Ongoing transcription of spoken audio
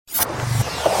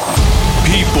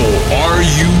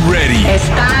ready?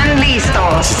 ¿Están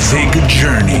listos? To take a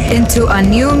journey into a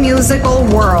new musical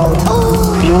world.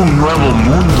 Un nuevo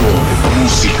mundo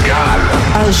musical.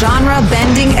 A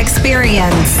genre-bending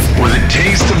experience. With a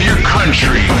taste of your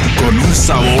country. Con un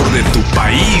sabor de tu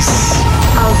país.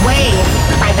 A wave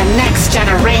by the next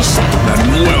generation. La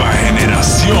nueva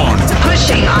generación.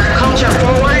 Pushing our culture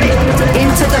forward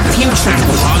into the future.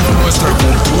 Empujando nuestra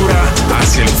cultura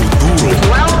hacia el futuro.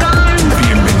 Welcome.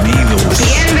 Bienvenidos.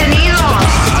 Bienvenidos.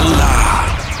 A la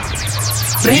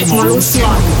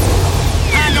Revolución.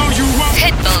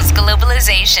 Pitbull's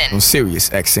Globalization. On Sirius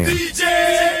XM.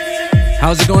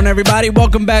 How's it going, everybody?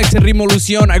 Welcome back to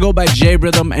Revolucion. I go by J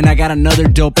Rhythm, and I got another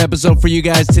dope episode for you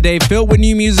guys today, filled with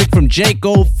new music from J.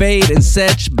 Cole, Fade, and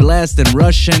Sech, Blessed, and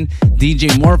Russian,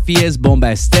 DJ Morpheus,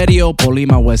 Bomba Estéreo,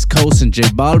 Polima West Coast, and J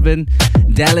Balvin,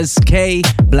 Dallas K,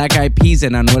 Black Eyed Peas,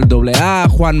 and Anuel AA,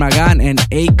 Juan Magan, and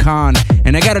Akon.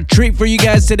 And I got a treat for you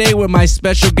guys today with my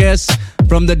special guest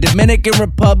from the Dominican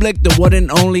Republic, the one and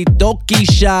only Toki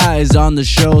Sha is on the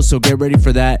show, so get ready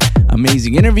for that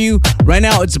amazing interview. Right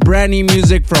now, it's brand new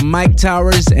music from Mike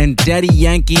Towers and Daddy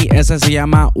Yankee. Esa se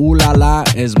llama Ooh La La.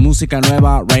 Es música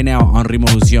nueva right now on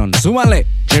Revolución. Súmale,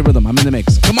 J Rhythm, I'm in the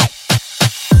mix. Come on.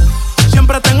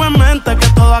 Siempre tengo en mente que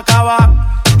todo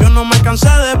acaba. Yo no me cansé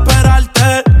de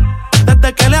esperarte.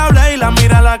 Desde que le hablé y la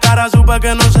miré a la cara, supe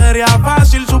que no sería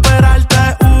fácil superarte.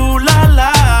 La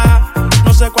la,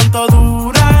 no sé cuánto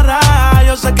durará.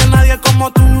 Yo sé que nadie como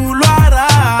tú lo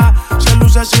hará. Se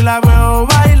luce si la veo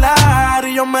bailar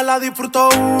y yo me la disfruto.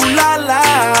 La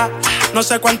la, no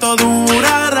sé cuánto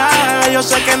durará. Yo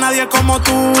sé que nadie como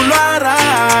tú lo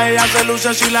hará. Ella se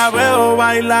luce si la veo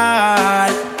bailar.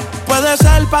 Puede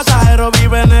ser pasajero,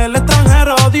 vive en el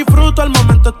extranjero. Disfruto el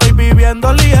momento, estoy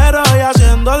viviendo ligero y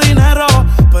haciendo dinero.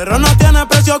 Pero no tiene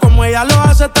precio como ella lo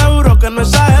hace, te juro que no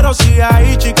exagero. Sigue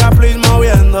ahí, chica, please,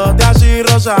 moviéndote así,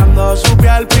 rozando su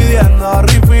piel, pidiendo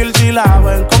refill. Si la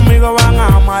ven conmigo van a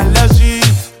amarle así.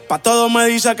 Pa' todo me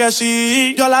dice que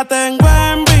sí. Yo la tengo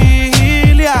en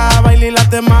vigilia, baila y las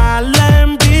demás le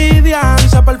envidian.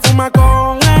 Se perfuma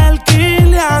con el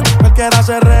Kilian, cualquiera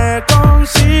se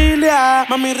reconcilia.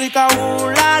 Mami rica,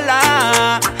 la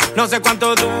la, no sé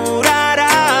cuánto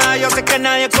durará. Yo sé que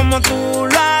nadie como tú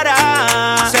lo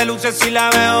hará. Se luce si la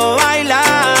veo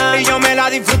bailar y yo me la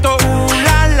disfruto,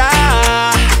 la la.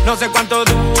 No sé cuánto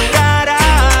durará.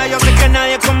 Yo sé que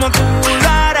nadie como tú lo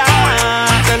hará.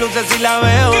 Se luce si la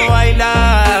veo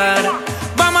bailar.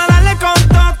 Vamos a darle con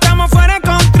todo, estamos fuera de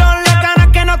control. Las ganas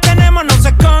que no tenemos no se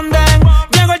esconden.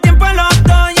 Llegó el tiempo de los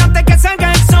dos y antes que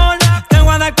salga el sol te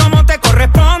voy a dar como te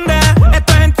corresponde.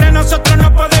 Esto es entre nosotros,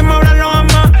 no podemos hablarlo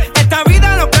más. Esta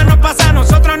vida lo que nos pasa a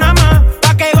nosotros nada más.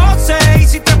 Pa' que goce y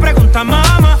si te preguntas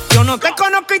mamá, yo no te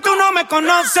conozco y tú no me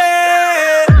conoces.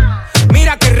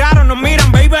 Mira qué raro nos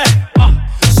miran, baby.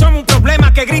 Somos un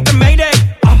problema que griten Mayday.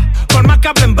 Por más que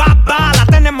hablen baba, la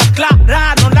tenemos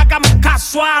clara. No le hagamos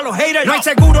caso a los haters. No hay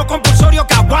seguro compulsorio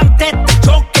que aguante este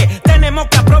choque. Tenemos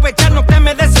que aprovechar, no te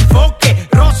me desenfoque.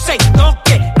 Roce y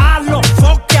toque, a los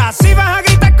foques. Así vas a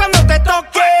gritar cuando te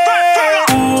toque.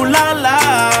 La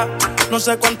la, no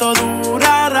sé cuánto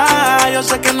durará. Yo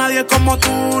sé que nadie como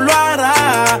tú lo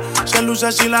hará. Se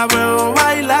luce si la veo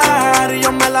bailar y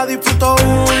yo me la disfruto.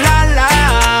 La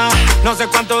la, no sé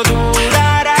cuánto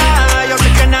durará. Yo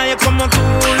sé que nadie como tú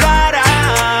lo hará.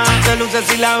 Se luce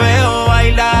si la veo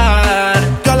bailar.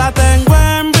 Yo la tengo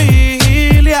en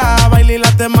vigilia, baila y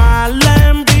las demás le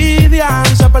envidian.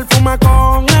 Se perfuma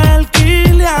con el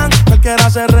Kilian, cualquiera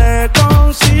se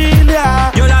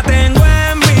reconcilia. Yo la tengo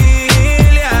en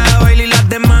vigilia, baila y las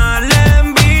demás le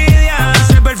envidian.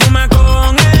 Se perfuma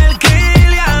con el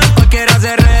Kilian, cualquiera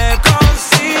se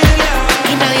reconcilia.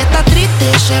 Y nadie está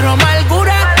triste, cero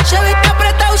amargura. Se viste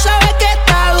apretado, sabe que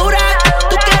está dura.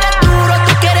 Tú quieres duro,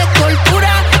 tú quieres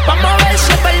tortura. Vamos a ver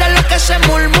si es verdad lo que se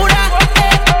murmura.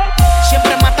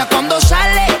 Siempre mata cuando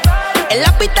sale. En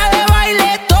la pista de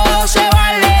baile todo se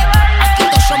vale. Aquí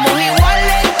todo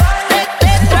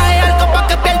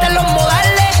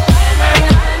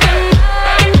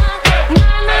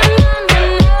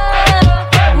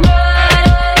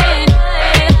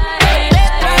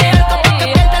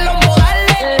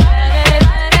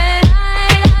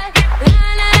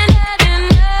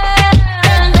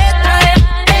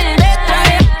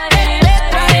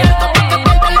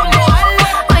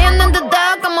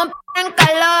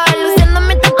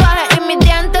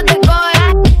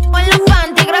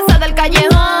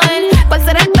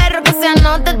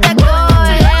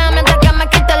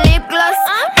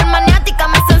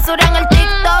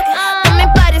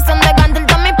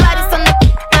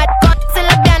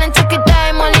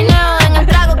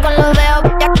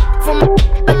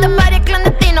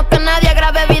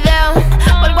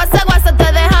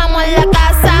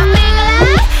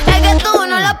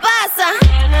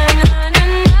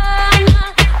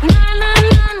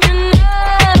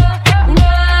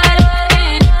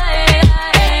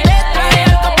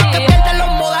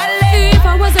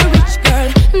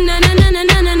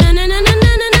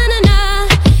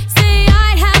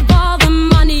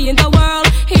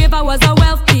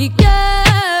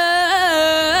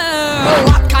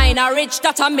kinda rich,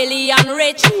 that a million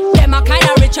rich. Them a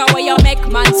kinda richer where you make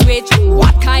man switch.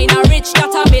 What kinda rich,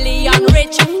 that a million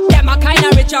rich. Them a kinda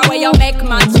richer where you make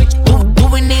man switch. Tú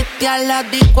viniste a la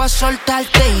disco a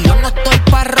soltarte y yo no estoy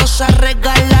pa' rosa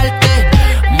regalarte.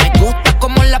 Me gusta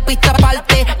como la pista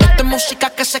parte. Esta es música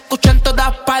que se escucha en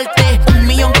todas partes.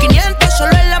 1.500.000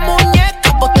 solo en la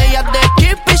muñeca. Botellas de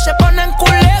chip y se ponen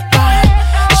culeca.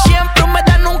 Siempre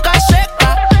humedad nunca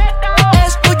seca.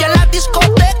 Es tuya la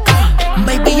discoteca.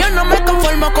 Baby, yo no me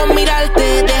conformo con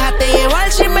mirarte. Déjate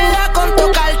llevar si me da con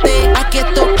tocarte. Aquí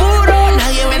esto es puro,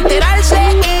 nadie va a enterarse.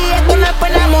 Y esto no es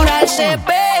para enamorarse,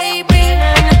 baby.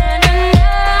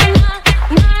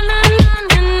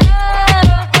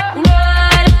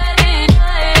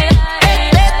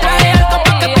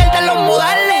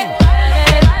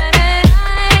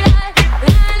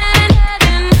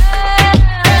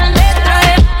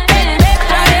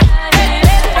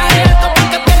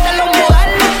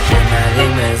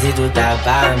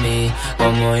 Pa' mí,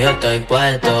 como yo estoy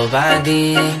puesto pa'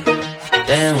 ti.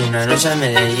 Tengo una noche en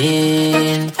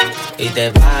Medellín y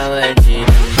te pago el gym.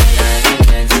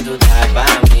 Dime si tú estás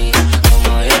pa' mí,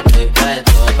 como yo estoy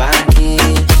puesto pa' ti.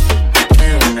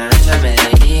 Tengo una noche en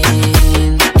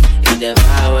Medellín y te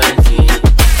pago el gym.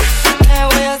 Me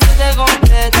voy a hacerte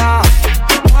completa,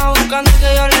 está buscando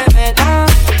que yo le meta.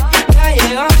 Ya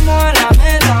llegamos a la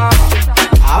meta,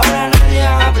 ahora nadie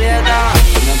aprieta.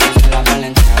 Me puse la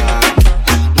Valenciaga,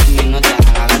 no te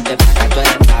hagas, vente pa' acá, tú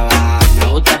eres brava. Me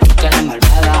gusta porque eres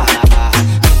malvada.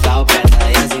 He estado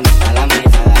perdida y así me está la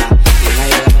mirada. Y me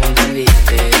ayuda con el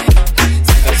billete.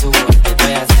 Saca su bote, tú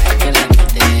ya sabes que le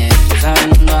mete. Tú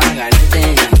sabes, no agarrete.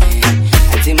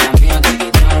 Encima mío te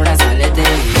quito el brazalete.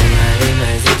 Dime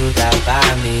si tú estás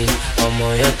pa' mí, como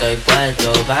yo estoy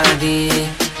puesto pa' ti.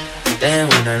 Tengo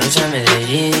una noche en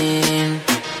Medellín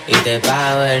y te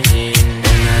pago el gym.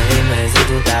 Dime si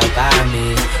tú estás pa'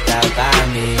 mí, estás pa'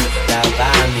 mí, estás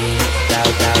pa' mí,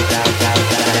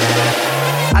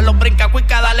 A los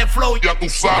brincacuicas dale flow, ya tú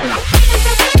sabes.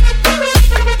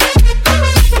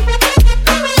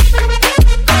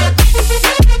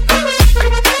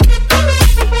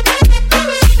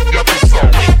 Ya tú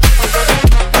sabes.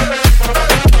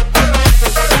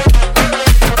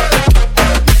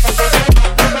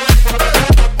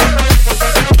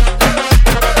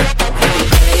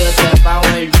 Yo te pago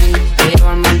el gym, te llevo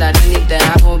al mandarín y te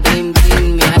hago bling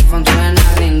bling. Mi iPhone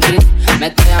suena ring ring. Me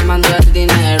estoy llamando el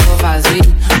dinero fácil,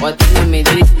 o tienes mi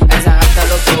drip. Esa gata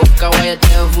lo que busca,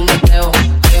 guayeteo, fumeteo.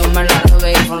 Que yo me la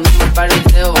robe y formemos el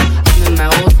pariseo. A mí me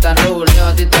gusta el reguleo,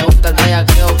 a ti te gusta el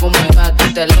bellaqueo. Como yo a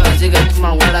ti te leo, así que tú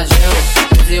mal guaracheo.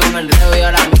 Si yo me enreo y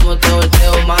ahora mismo te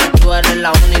volteo. Más tú eres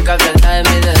la única que sabe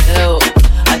mi deseo.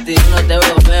 A ti yo no te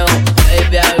veo feo,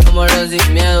 baby, hagámoslo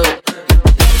sin miedo.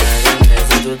 Dime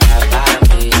si tú estás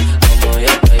pa' mí, como yo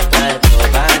estoy puesto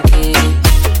pa' ti.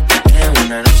 En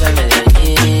una noche en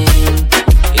Medellín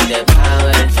y te pago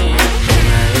el gym.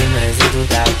 Dime si tú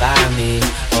estás pa' mí,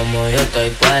 como yo estoy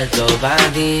puesto pa'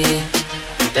 ti.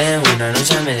 Tengo una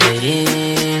noche en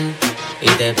Medellín y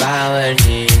te pago el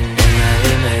gym.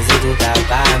 Dime si tú estás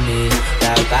pa' mí,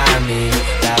 estás pa' mí,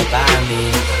 estás pa'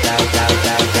 mí,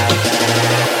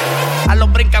 A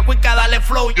los brincacuicas dale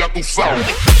flow, ya tú sabes.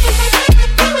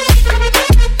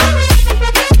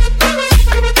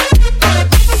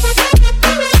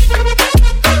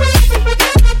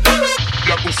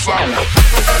 Ya tú sabes.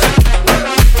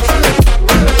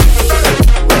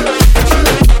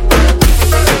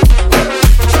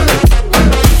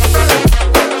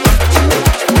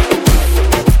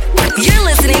 You're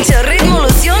listening to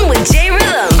Ritmolución with J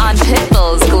Rhythm on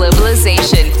Pitbull's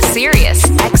Globalization, Sirius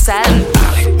XM.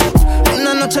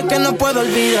 Una noche que no puedo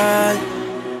olvidar.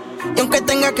 Y aunque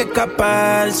tenga que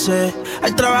escaparse,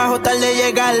 al trabajo tarde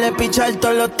llegarle, pichar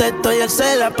todos los textos y el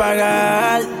cel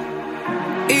apagar.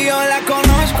 Y yo la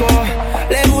conozco,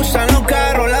 le gustan los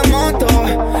carros, la moto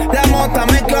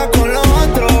mezcla con los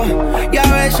otros. Y a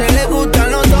veces le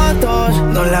gustan los totos.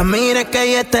 No la mires que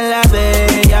ella está en la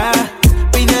de ella.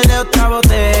 Pídele otra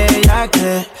botella,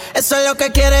 que eso es lo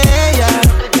que quiere ella.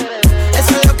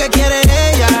 Eso es lo que quiere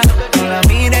ella. No la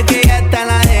mires que ella está en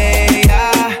la de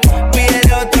ella.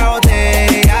 Pídele otra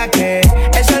botella, que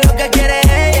eso es lo que quiere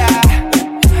ella.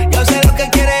 Yo sé lo que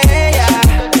quiere ella.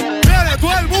 ¡Dale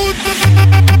todo el mundo!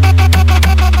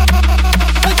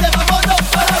 ¡Vámonos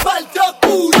para la parte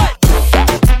oscura!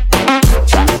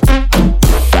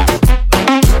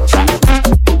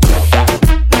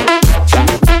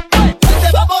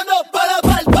 ¡Vámonos para la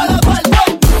parte!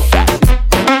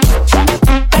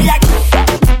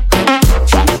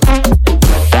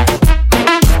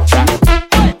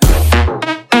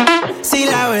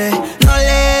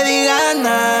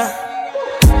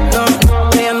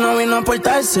 a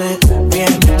portarse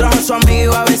bien. Trajo a su amigo y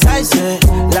iba a besarse.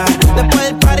 Después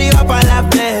del party iba para la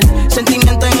play.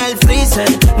 Sentimiento en el freezer,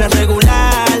 no es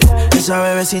regular. Esa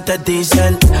bebecita es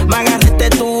diesel. Me agarré este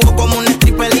tubo como un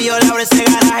stripper y yo le abro ese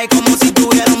garaje como si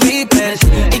tuviera un beeper.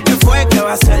 ¿Y qué fue? ¿Qué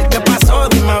va a ser? ¿Qué pasó?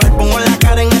 Dime a ver, pongo la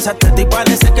cara en esa teta y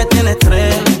parece que tiene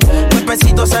estrés. Muy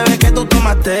pesito se ve que tú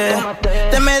tomaste.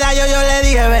 De medallo yo le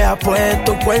dije, vea pues,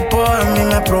 tu cuerpo a mí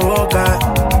me provoca.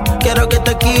 Quiero que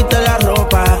te quite la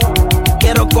ropa.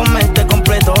 Quiero comerte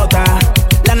completota.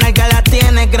 La nalga la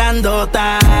tienes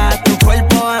grandota. Tu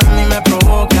cuerpo a mí me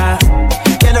provoca.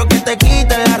 Quiero que te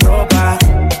quite la ropa.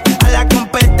 A la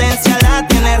competencia la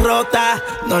tienes rota.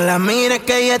 No la mires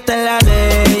que ella está en la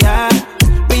de ella.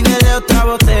 Pídele otra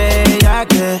botella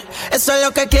que eso es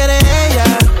lo que quiere ella.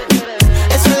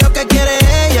 Eso es lo que quiere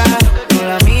ella. No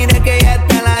la mires que ella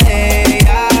está en la de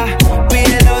ella.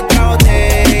 Pídele otra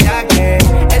botella que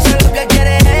eso es lo que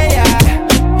quiere ella.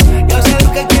 Yo sé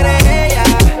lo que quiere ella.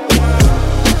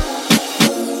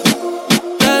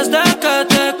 Desde que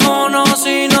te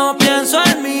conocí no pienso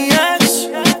en mi ex.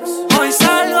 Hoy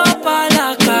salgo pa'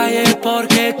 la calle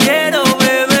porque quiero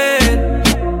beber.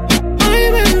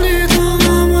 Ay, bendito,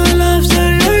 amo el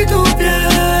after y tu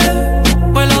piel.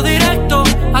 Vuelo directo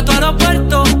a tu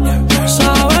aeropuerto.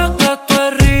 Sabes que tú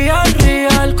es real,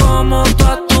 real como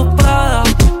toda tu Prada.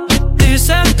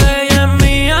 Dicen que ella es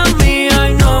mía, mía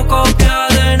y no copia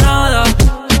de nada.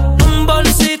 Un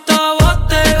bolsito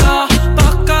botega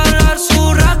pa' cargar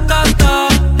su racata.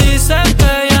 Dice que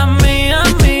ella es mía,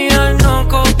 mía y no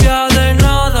copia de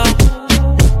nada.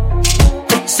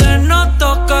 Se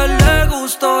notó que le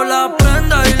gustó la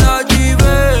prenda y la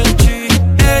Givenchy.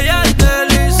 Ella es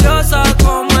deliciosa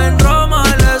como en Roma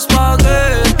el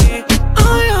espagueti.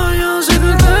 Ay, ay, yo sé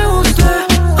que te gusté.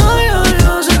 Ay, ay,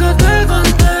 yo sé que te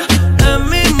canté. Es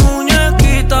mi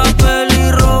muñequita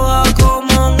pelirroja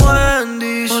como un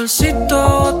Wendy's. Bolsito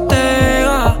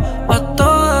botega pa'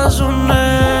 todas sus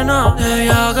nenas.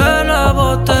 Ella que la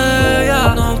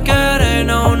botella no quieren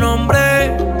a un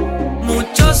hombre.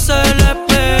 Muchos se le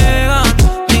pegan,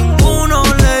 ninguno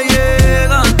le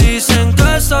llega. Dicen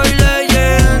que soy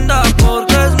leyenda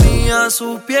porque es mía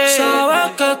su piel.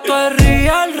 Sabes que tú es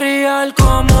real, real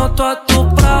como toda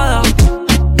tu Prada.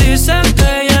 Dicen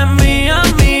que ella es mía,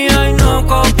 mía y no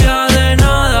copia de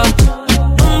nada.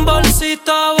 Un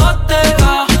bolsito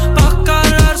botega pa'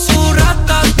 cargar su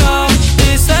ratata.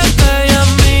 Dicen que ella es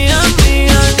mía,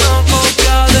 mía y no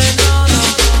copia de nada.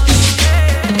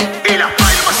 Y las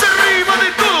palmas arriba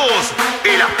de todos.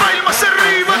 Y las palmas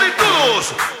arriba de todos.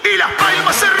 Y las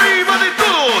palmas arriba de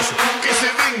todos. Que se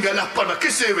vengan las palmas,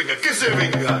 que se vengan, que se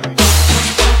vengan.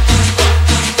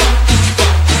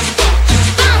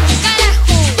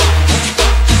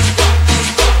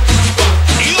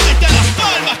 ¿Y dónde están las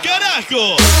palmas,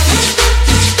 carajo?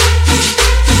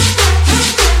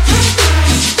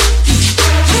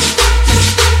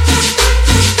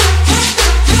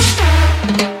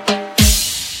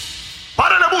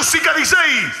 Para la música 16,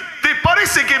 ¿te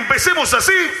parece que empecemos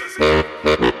así?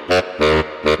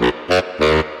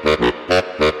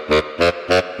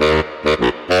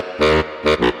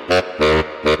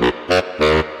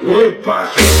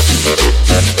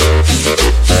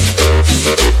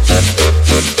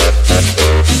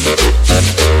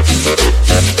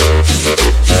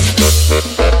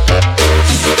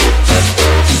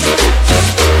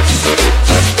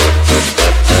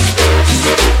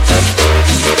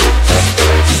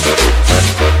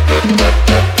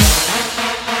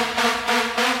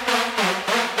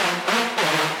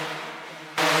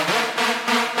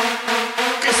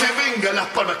 Que se vengan las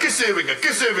palmas, que se vengan,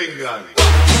 que se vengan.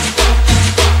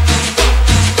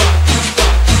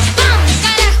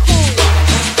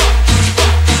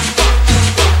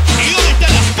 ¿Y dónde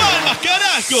están las palmas,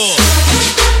 carajo?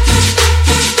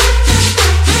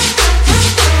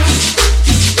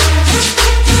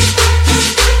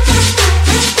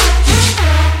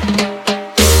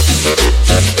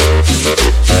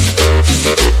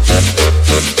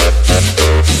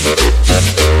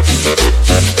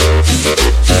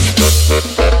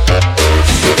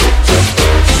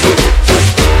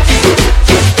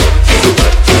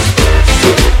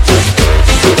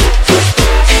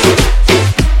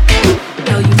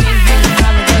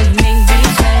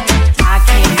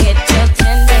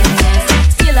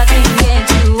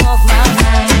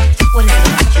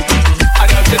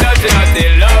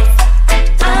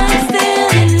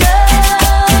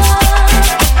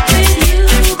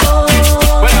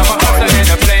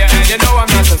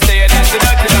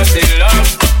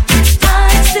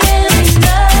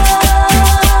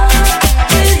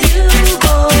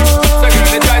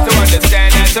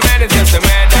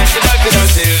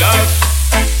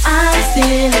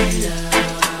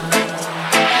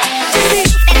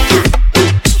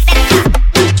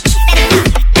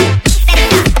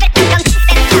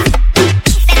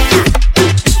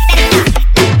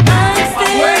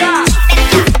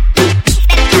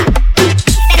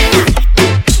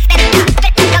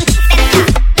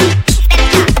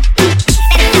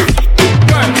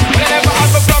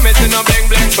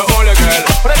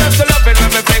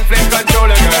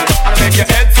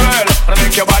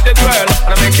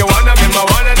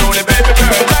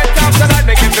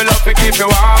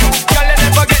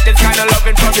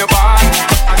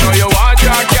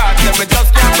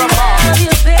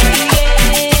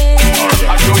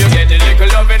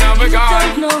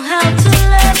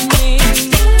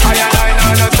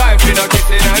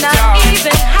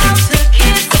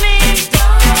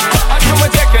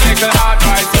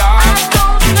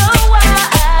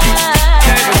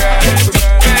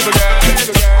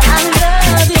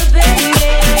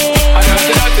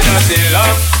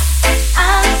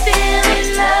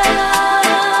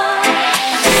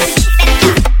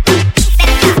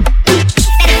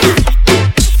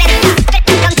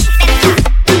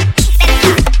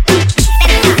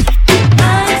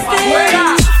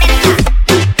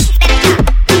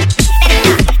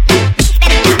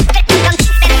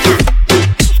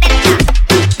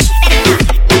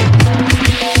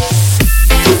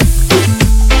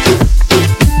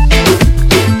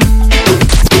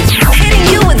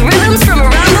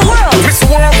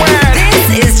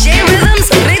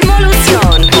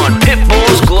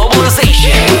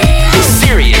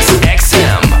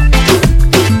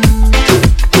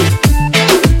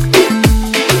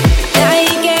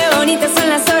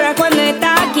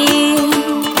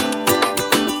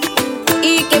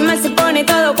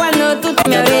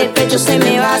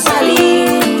 va a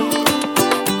salir.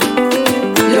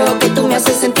 Lo que tú me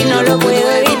haces sentir no lo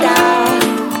puedo evitar.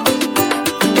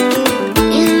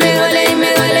 Y me duele, y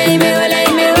me duele, y me duele,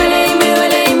 y me duele, y me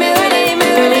duele, y me duele, y me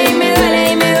duele, y me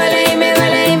duele, y me duele, y me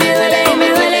duele, y me duele, y me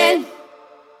duele,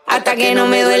 hasta que no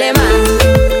me duele más.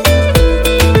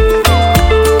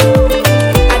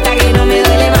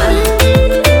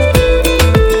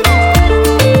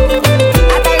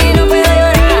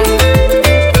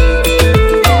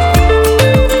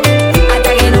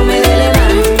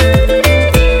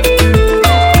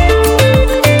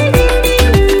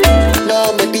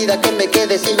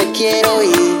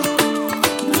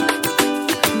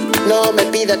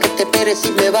 Que te esperes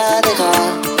y me va a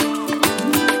dejar.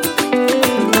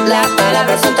 Las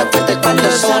palabras son tan fuertes cuando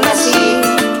son así.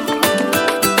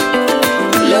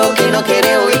 Lo que no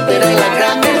quiere oír, pero es la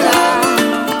gran verdad.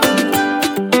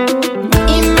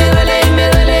 Y me duele, y me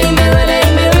duele, y me duele,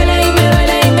 y me duele, y me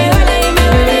duele, y me duele, y me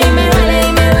duele, y me duele,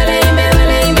 y me duele, y me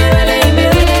duele, y me duele, y me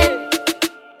duele,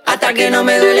 hasta que no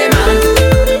me duele más.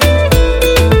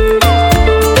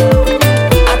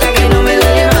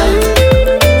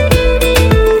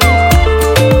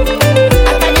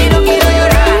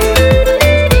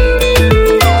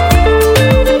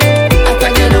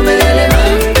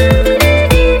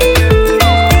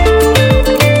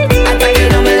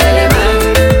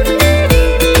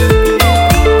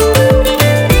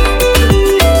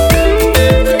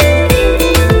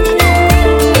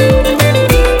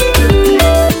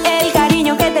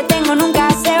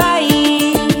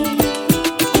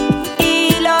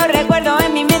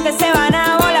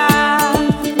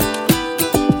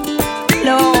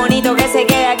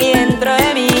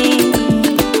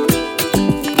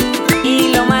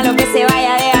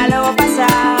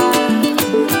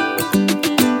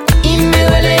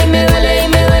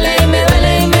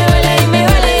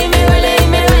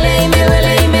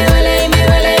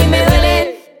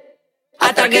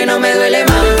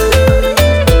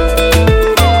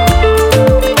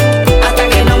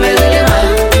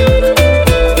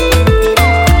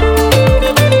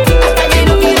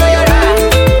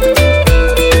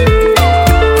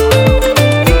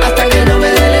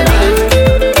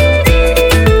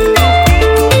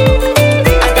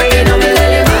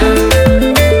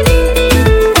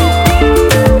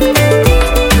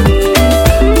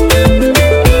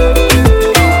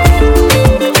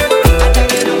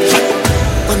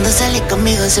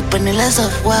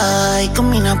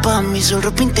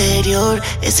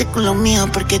 Ese culo mío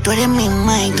porque tú eres mi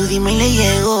mai. Tú dime y le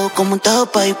llego como un tajo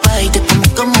pai pai. Te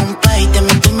como un pai, te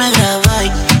meto y me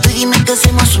grabáis. Tú dime que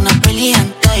hacemos una peli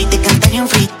hentai. Te cantaría un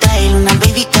freestyle, una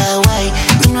baby kawaii.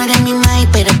 Tú no eres mi mai,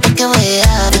 pero pa' que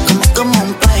veas. Te como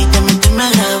un pai, te meto y me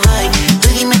grabáis. Tú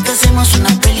dime que hacemos una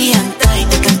peli hentai.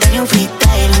 Te cantaría un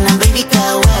freestyle, una baby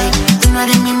kawaii. Tú no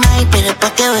eres mi mai, pero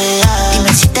pa' que veas.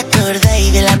 Dime si te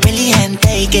acordáis de la peli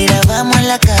hentai que grabamos en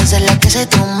la casa de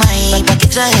tu mai. Pa' que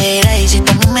trajerais si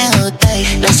también me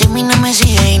gustáis. La semi no me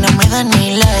sigue y no me da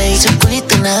ni like. Su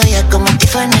culito una doya como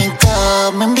Tiffany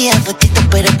Top. Me envía fotitos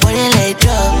pero por el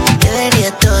airdrop.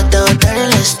 Debería todo botar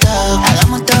el stock.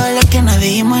 Hagamos todo lo que no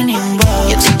dijimos en inbox.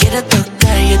 Yo te quiero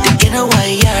tocar, yo te quiero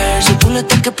guayar. Su culo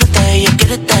está que explota y yo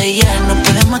quiero tallar. No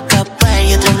podemos escapar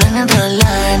y otro plan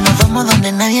enrolar. Nos vamos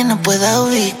donde nadie nos pueda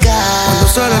ubicar. Cuando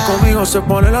sale conmigo se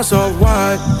pone la soft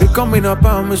white y combina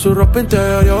pa' mí su ropa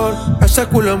interior. Ese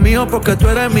culo es mío porque tú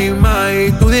eres mi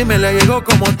mai. Tú dime, le llego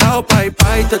como tao pai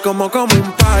pai. Te como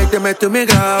un pai, te meto y me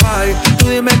grabáis. Tú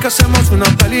dime que hacemos una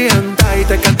peli hentai.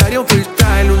 Te cantaría un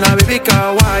freestyle, una baby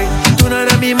kawaii. Tú no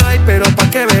eres mi mai, pero pa'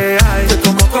 que veáis. Te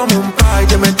como un pai,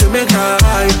 te meto y me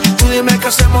grabáis. Tú dime que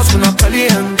hacemos una peli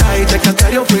hentai. Te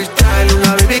cantaría un freestyle,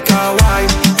 una baby kawaii.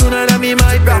 Tú no eres mi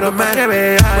mai, pero pa' que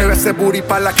veáis. Mueve ese booty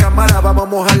pa' la cámara, vamos a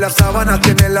mojar la sábana.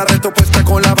 Tiene la reto puesta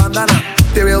con la bandana.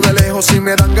 Te veo de lejos y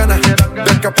me dan ganas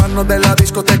de escaparnos de la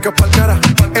discoteca pa'l cara.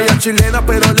 Ella es chilena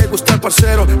pero le gusta el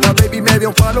parcero. La baby me dio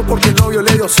un palo porque el novio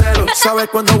le dio celo. Sabe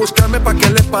cuándo buscarme pa' que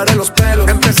le pare los pelos.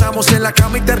 Empezamos en la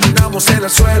cama y terminamos en el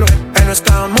suelo. En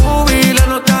esta movie la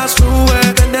nota sube.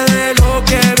 Depende de lo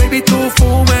que baby tú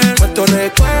fumes. Cuántos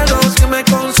recuerdos que me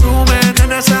consumen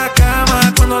en esa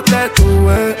cama cuando te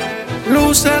tuve.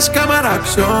 Luces, cámara,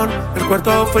 acción. El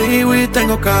cuarto frío y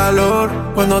tengo calor.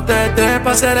 Cuando te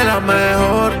trepas seré la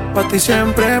mejor. Pa' ti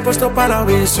siempre he puesto para la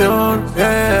visión,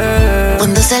 yeah.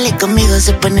 Cuando sale conmigo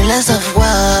se pone la soft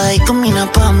white.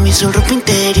 Combina pa' mí su ropa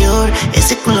interior.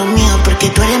 Ese culo mío porque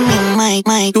tú eres mi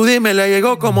mai. Tú dime, le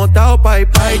llegó como tao pai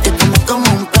pai. Te como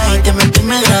un pai, te meto y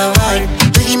me grabáis.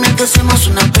 Tú dime que hacemos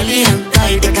una peli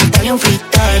hentai. Te cantaría un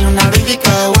freestyle, una baby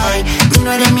kawaii. Tú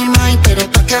no eres mi mai, pero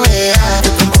pa' que veas. Te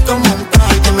como un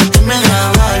pai, te meto y me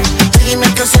grabáis. Tú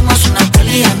dime que hacemos una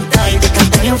peli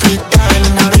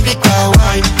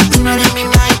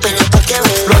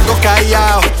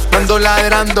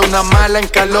ladrando, una mala en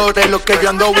calor es lo que yo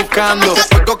ando buscando.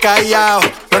 Te pongo callado,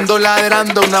 no ando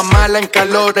ladrando, una mala en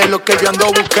calor es lo que yo ando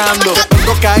buscando. Te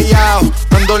pongo callado,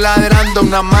 no ando ladrando,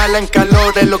 una mala en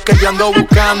calor es lo que yo ando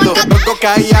buscando. Te pongo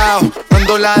callado, no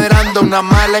ando ladrando, una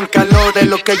mala en calor es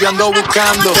lo que yo ando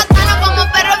buscando. Como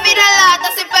perro viralata,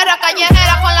 soy perra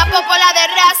callejera con la popola de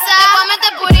raza. Cómete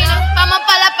purina, vamos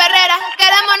pa' la perrera.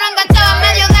 Quedémonos enganchados en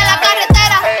medio de la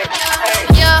carretera.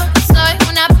 Yo soy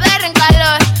una perra en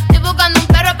calor, estoy buscando un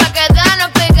perro pa' quedarnos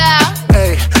pegados.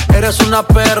 Ey, eres una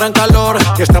perra en calor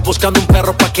que está buscando un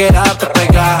perro pa' quedarte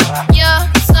pegada. Yo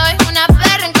soy una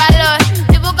perra en calor,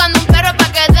 estoy buscando un perro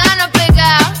pa' quedarnos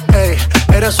pegados. Ey,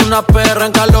 eres una perra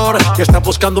en calor que está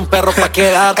buscando un perro pa'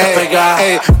 quedarte pegada.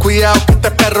 Cuidado que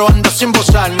este perro anda sin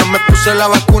bozar. No me puse la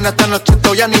vacuna, esta noche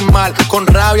estoy animal. Con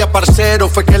rabia, parcero,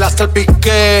 fue que la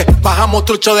salpiqué. Bajamos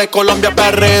trucho de Colombia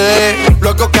PRD.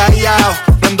 Luego callado,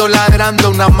 no ando ladrando,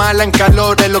 una mala en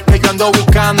calor es lo que yo ando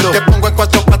buscando. Te pongo en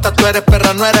cuatro patas, tú eres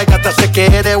perra, no eres gata. Sé que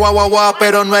eres guau guau guau,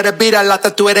 pero no eres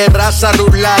viralata. Tú eres raza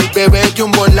rulay, bebé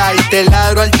jumbo light. Te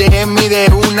ladro al DM y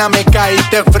de una me cae.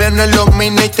 Te freno en los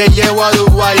mini y te llevo a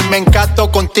Dubai. Me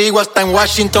encanto contigo hasta en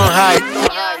Washington High.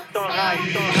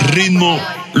 Ritmo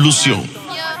Lución.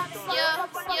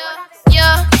 Yo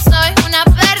soy una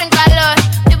perra en calor,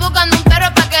 estoy buscando un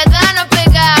perro pa' quedarnos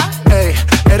pegados. Ey,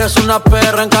 eres una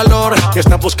perra en calor que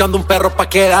está buscando un perro pa'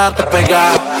 quedarte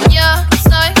pegado. Yo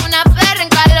soy una perra en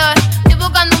calor, estoy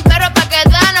buscando un perro pa'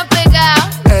 quedarnos pegados.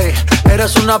 Ey,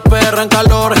 eres una perra en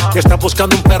calor que está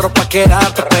buscando un perro pa'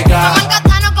 quedarte pegado. Vamos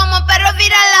encantando como perros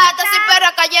viralata, soy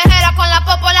perra callejera con la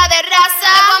popola de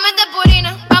raza. Cómete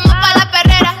purina, vamos pa' la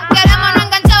perrera. Quedémonos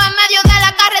enganchados en medio de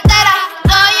la carretera.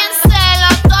 Estoy en celo,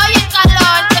 estoy en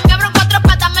calor. Se me abro cuatro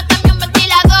patas, méteme un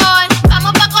ventilador.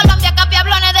 Vamos pa' Colombia,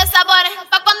 capiablones de sabores.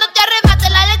 Pa' cuando te arrebate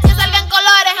la leche salga en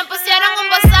colores. Me pusieron un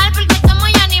bozal porque estoy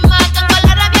muy animal. Tengo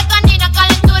la rabia canina,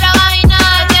 calentura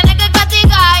vaginal. Me tiene que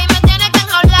castigar y me tiene que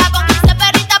enjaular. Con 15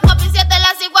 perritas, papi, 7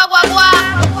 las y guau guau guau.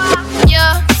 Yo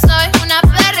soy una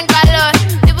perra en calor,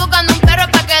 estoy buscando un perro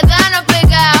pa' quedarnos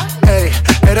pegados. Ey,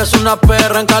 eres una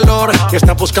perra en calor que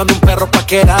está buscando un perro pa'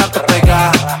 quedarte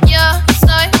pegada. Yo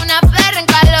soy una perra en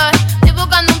calor, estoy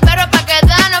buscando un perro pa'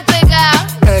 quedarnos pegados.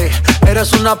 Ey,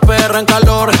 eres una perra en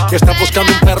calor que está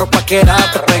buscando un perro pa'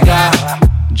 quedarte pegada.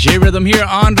 J Rhythm here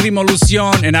on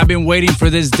Rimolucion, and I've been waiting for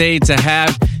this day to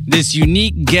have this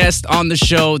unique guest on the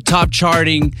show, top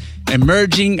charting,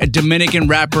 emerging Dominican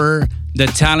rapper, the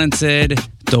talented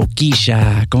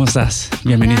Tokischa. ¿Cómo estás?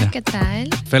 Bienvenida. Hola, ¿qué tal?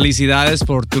 Felicidades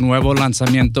por tu nuevo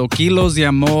lanzamiento, Kilos de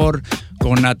Amor,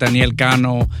 con Nathaniel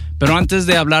Cano. Pero antes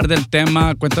de hablar del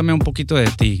tema, cuéntame un poquito de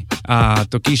ti.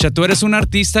 Tokischa, tú eres un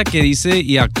artista que dice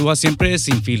y actúa siempre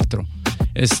sin filtro.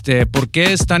 ¿Por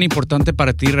qué es tan importante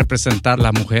para ti representar a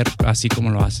la mujer así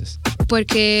como lo haces?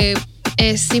 Porque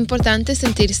es importante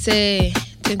sentirse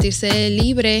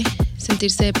libre,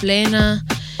 sentirse plena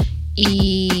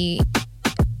y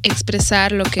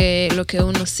expresar lo que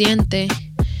uno siente.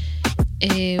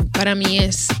 Para mí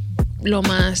es lo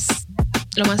más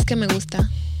que me gusta.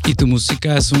 Y tu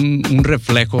música es un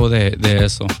reflejo de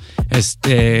eso.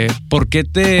 ¿Por qué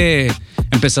te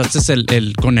empezaste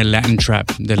con el Latin Trap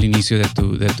del inicio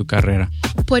de tu carrera?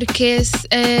 Porque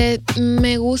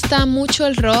me gusta mucho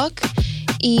el rock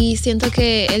y siento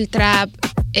que el trap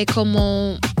es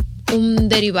como un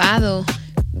derivado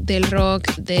del rock,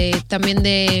 también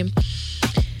de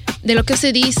lo que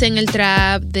se dice en el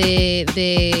trap,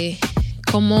 de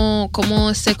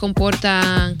cómo se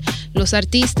comportan los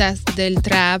artistas del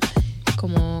trap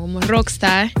como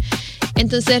rockstar.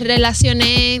 Entonces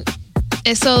relacioné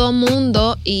esos dos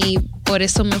mundos y por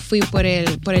eso me fui por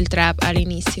el trap al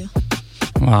inicio.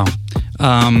 Wow.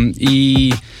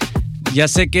 Y ya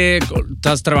sé que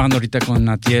estás trabajando ahorita con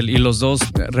Natiel y los dos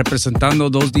representando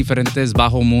dos diferentes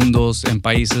bajo mundos en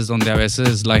países donde a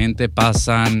veces la gente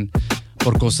pasan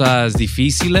por cosas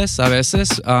difíciles a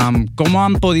veces. ¿Cómo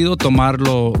han podido tomar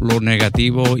lo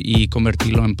negativo y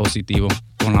convertirlo en positivo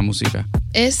con la música?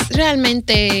 Es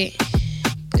realmente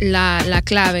la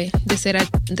clave de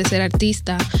ser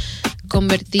artista,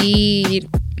 convertir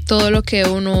todo lo que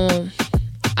uno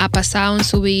ha pasado en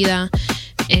su vida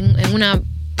en una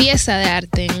pieza de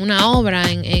arte, en una obra,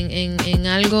 en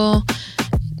algo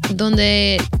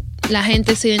donde la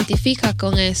gente se identifica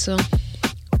con eso.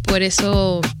 Por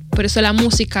eso la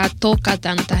música toca a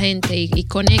tanta gente y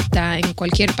conecta en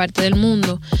cualquier parte del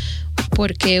mundo,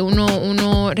 porque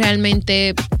uno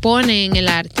realmente pone en el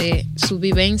arte su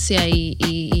vivencia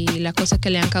y las cosas que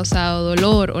le han causado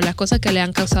dolor o las cosas que le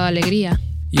han causado alegría.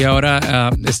 Y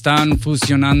ahora están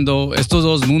fusionando estos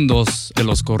dos mundos de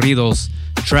los corridos,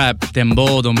 trap,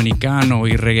 dembow, dominicano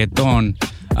y reggaetón.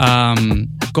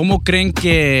 ¿Cómo creen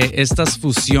que estas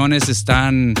fusiones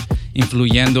están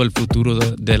influyendo el futuro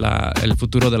de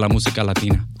la música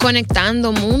latina?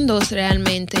 Conectando mundos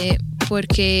realmente,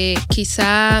 porque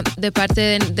quizá de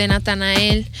parte de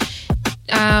Natanael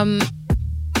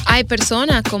hay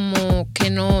personas como que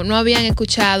no habían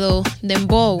escuchado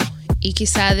dembow, y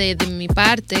quizá de mi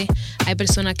parte hay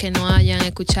personas que no hayan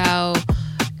escuchado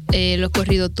los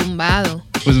corridos tumbados.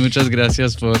 Pues muchas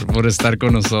gracias por estar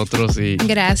con nosotros.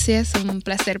 Gracias, un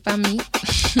placer para mí.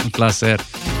 Un placer.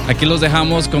 Aquí los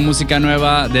dejamos con música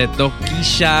nueva de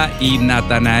Tokischa y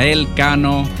Natanael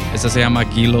Cano. Esta se llama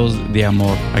Kilos de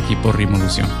Amor, aquí por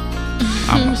Ritmolución.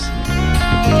 Vamos.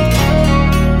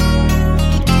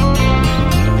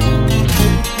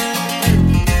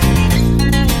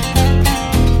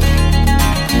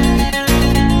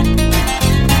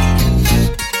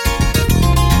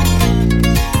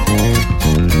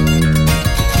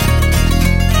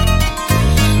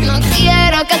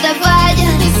 Que te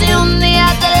vayas, y si un día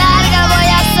te larga voy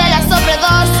a hacer la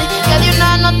sobredosis, que de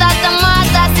una nota te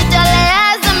mata. Si te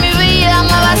alejas de mi vida me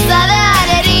vas a dejar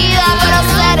herida, pero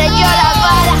seré yo la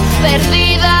bala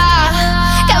perdida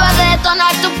que va a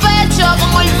detonar tu pecho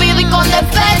con olvido y con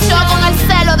despecho, con el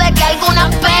celo de que alguna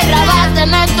perra va a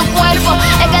tener tu cuerpo.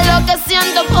 Es que lo que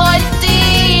siento por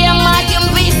ti es más que un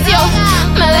vicio,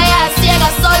 me dejas ciega,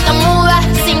 sorda, muda,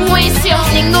 sin juicio.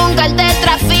 Ningún cartel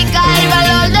trafica el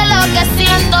valor de lo que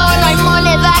siento, no hay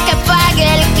moneda que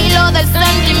pague el kilo del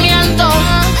sentimiento.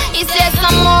 Y si es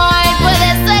amor puede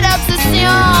ser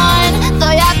obsesión,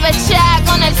 estoy apechada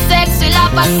con el sexo y la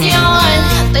pasión.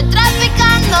 Estoy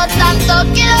traficando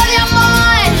tanto kilo de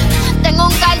amor, tengo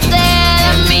un cartel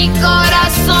en mi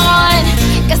corazón,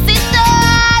 que si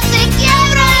te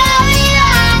quiebro la vida,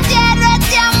 entierro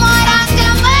este amor aunque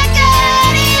me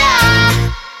quería.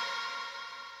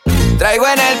 Traigo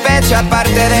en el pecho,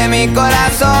 aparte de mi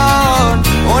corazón,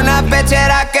 una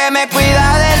pechera que me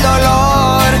cuida del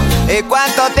dolor. ¿Y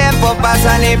cuánto tiempo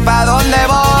pasa ni pa' dónde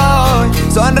voy?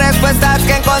 Son respuestas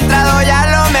que he encontrado ya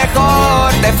lo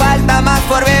mejor. Te falta más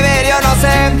por vivir, yo no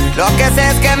sé. Lo que sé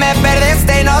es que me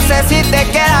perdiste y no sé si te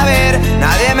quiera ver.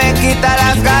 Nadie me quita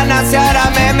las ganas y ahora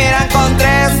me miran con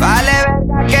tres. Vale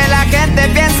verga que la gente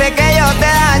piense que yo te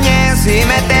dañé, si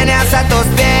me tenías a tus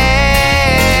pies.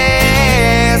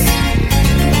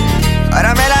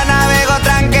 Ahora me la navego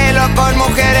tranquilo con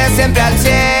mujeres siempre al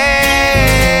 100.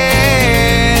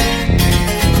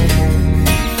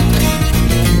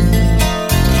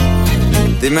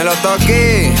 Dímelo,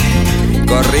 Toki,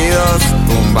 corridos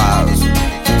tumbados.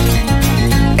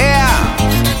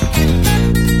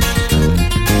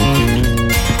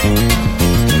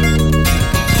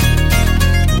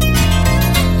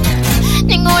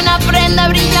 Ninguna prenda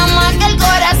brilla más que el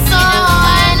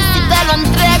corazón. Si te lo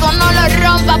entrego no lo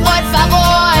rompa, por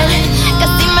favor, que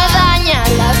si me daña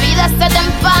la vida se te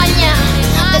empaña.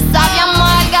 Te sabe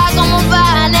amarga como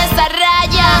va en esa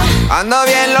raya. Ando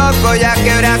bien loco, ya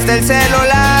quebraste el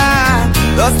celular.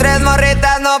 2, 3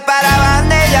 morritas no paraban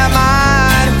de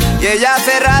llamar, y ella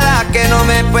cerrada que no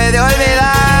me puede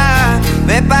olvidar.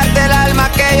 Me parte el alma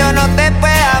que yo no te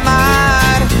pueda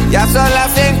amar. Ya son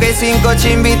las 5 y 5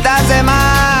 chimbitas de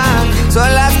más,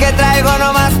 son las que traigo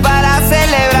nomás para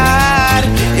celebrar.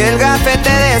 Y el gafete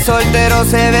de soltero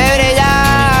se ve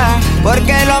brillar,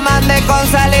 porque lo mandé con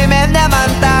sal y me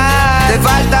diamantar. Te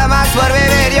falta más por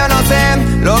vivir, yo no sé.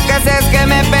 Lo que sé es que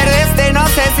me perdiste y no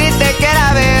sé si te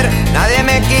quiera ver. Nadie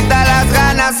me quita las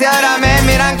ganas y ahora me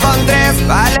miran con tres.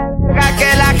 Vale verga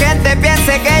que la gente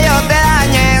piense que yo te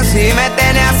dañé, si me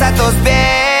tenías a tus pies.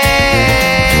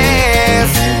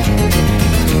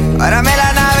 Ahora me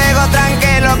la navego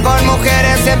tranquilo con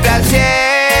mujeres siempre al 100.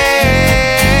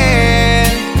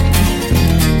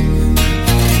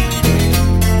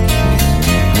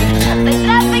 Estoy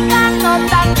traficando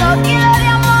tanto kilo de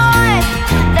amor,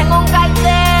 tengo un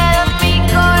cartel en mi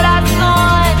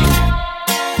corazón.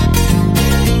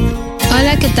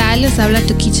 Hola, ¿qué tal? Les habla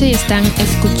Tokischa y están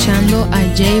escuchando a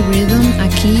J Rhythm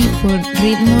aquí por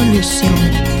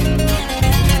Ritmolución.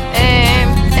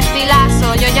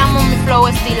 Estilazo, yo llamo mi flow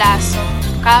estilazo.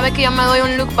 Cada vez que yo me doy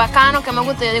un look bacano que me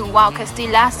gusta, yo digo, wow, qué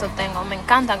estilazo tengo. Me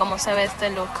encanta cómo se ve este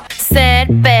look. Ser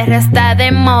perra está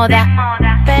de moda.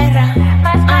 Perra.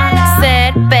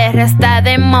 Ser perra está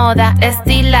de moda.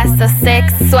 Estilazo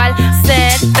sexual.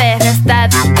 Ser perra está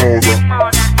de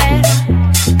moda.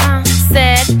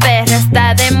 Ser perra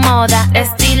está de moda.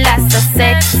 Estilazo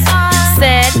sexual.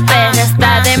 Ser perra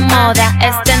está de moda.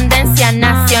 Es tendencia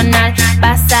nacional.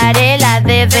 Pasarela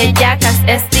de bellacas.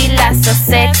 Estilazo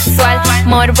sexual.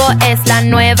 morbo es la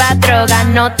nueva droga,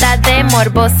 nota de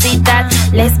morbosidad,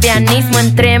 lesbianismo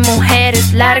entre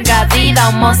mujeres, larga vida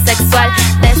homosexual,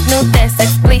 desnudez,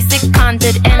 explicit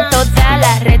content en toda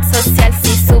la red social.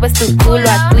 Si subes tu culo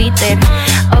a Twitter,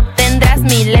 obtendrás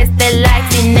miles de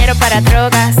likes, dinero para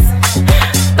drogas,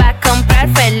 pa' comprar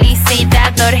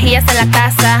felicidad, orgías en la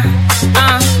casa.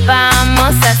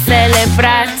 Vamos a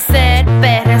celebrar, ser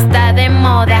perra está de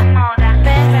moda.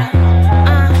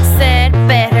 Ser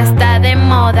perra está de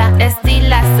moda,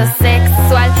 estilazo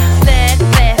sexual. Ser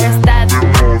perra está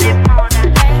de moda.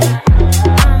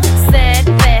 Ser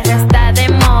perra está de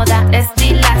moda,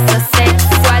 estilazo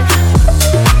sexual.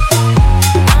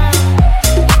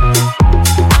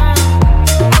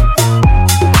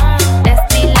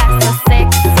 Estilazo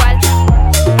sexual.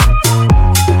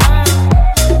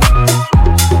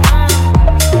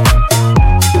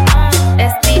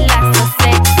 Estilazo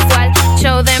sexual.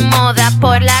 Show de moda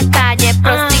por la calle,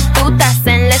 prostitutas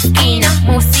en la esquina,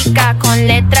 música con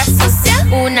letras sucias,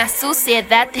 una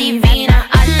suciedad divina,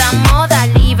 alta moda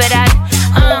liberal,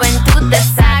 juventud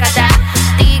desagradable,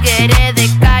 tigre de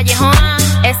callejón,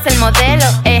 es el modelo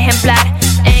ejemplar.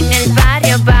 En el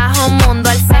barrio bajo mundo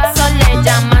al sexo le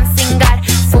llaman cingar,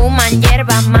 fuman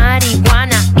hierba,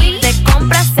 marihuana y de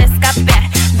compras escapear,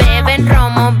 beben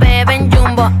romo, beben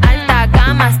jumbo, alta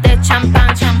gamas de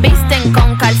champán, visten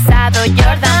con calzado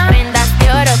Jordan, prendas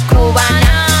de oro cubana.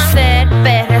 Ser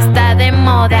perra está de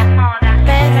moda,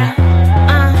 perra,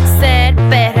 ser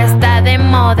perra está de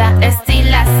moda,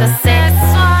 estilazo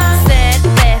sexual. Ser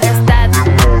perra está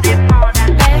de moda,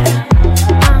 perra,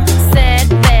 ser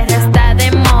perra está de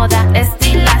moda,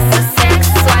 estilazo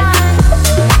sexual.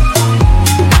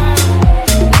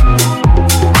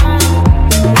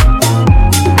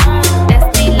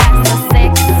 Estilazo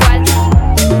sexual.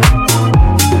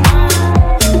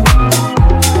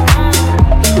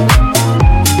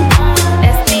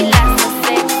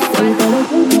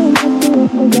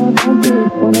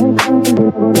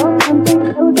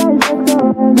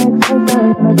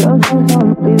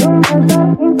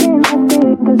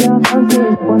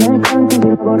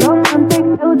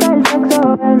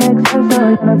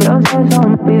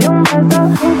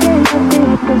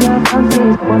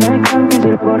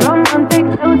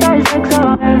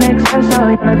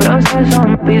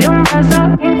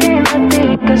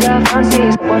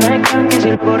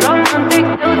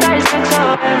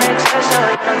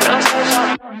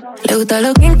 Le gusta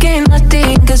lo kinky,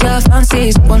 nasty, que sea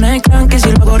fancy, se pone cranky,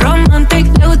 si luego romantic.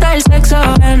 Le gusta el sexo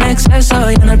en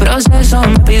exceso y en el proceso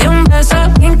me pide un beso.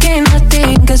 Kinky,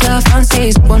 nasty, que sea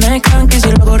fancy, se pone cranky,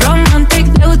 si luego romantic.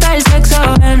 Le gusta el sexo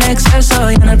en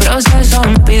exceso y en el proceso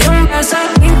me pide un beso.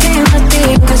 Kinky,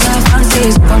 nasty, que sea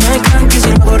fancy, se pone cranky, si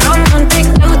luego romantic.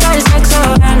 Le gusta el sexo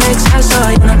en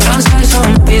exceso y en el proceso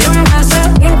me pide un beso.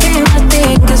 Kinky, nasty,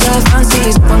 que sea fancy,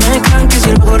 se pone cranky,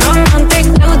 si luego romantic.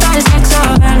 Le gusta el sexo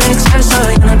en exceso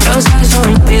y en el proceso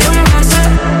me pide un beso.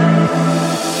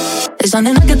 Esa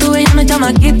nena que tuve ya no es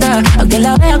chamaquita, aunque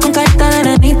la vea con carita de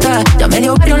nenita. Ya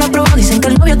medio barrio la probó, dicen que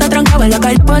el novio está trancado en la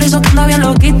calle, por eso que anda bien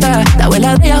loquita. La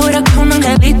abuela de ella jura que es una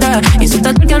angelita,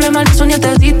 insulta porque hable mal de su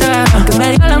nietecita. Aunque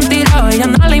me diga la han tirado, ella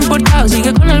no le ha importado,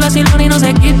 sigue con el vacilón y no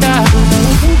se quita.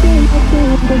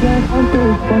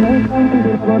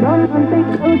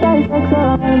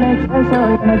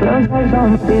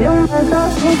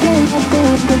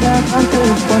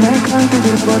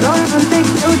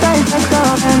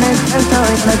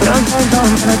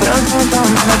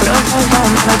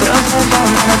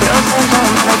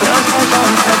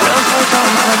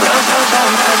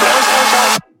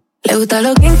 Le gusta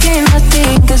lo kinky,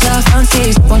 nasty, que sea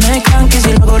fancy, se pone cranky,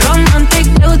 si luego romantic.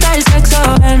 Le gusta el sexo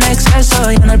en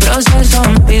exceso y en el proceso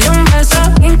me pide un beso.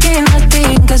 Kinky, nasty,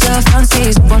 que sea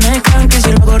fancy, se pone cranky,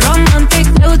 si luego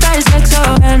romantic. Le gusta el sexo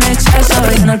en exceso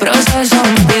y en el proceso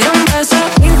me pide un beso.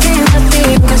 Kinky, nasty,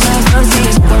 que sea fancy,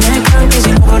 se pone cranky,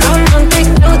 si luego romantic.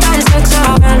 Le gusta el sexo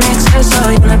en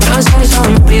exceso y en el proceso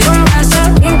me pide un beso.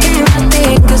 Kinky, nasty,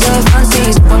 que sea fancy,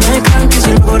 se pone cranky,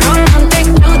 si luego romantic.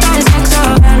 Le gusta el sexo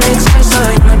en exceso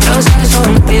y en el proceso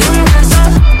me pide un beso.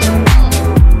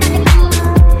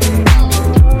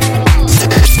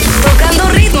 Tocando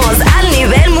ritmos al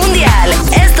nivel mundial.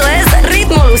 Esto es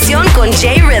Ritmolución con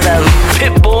J-Rhythm.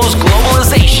 Pitbull's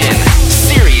Globalization,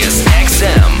 Sirius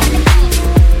XM.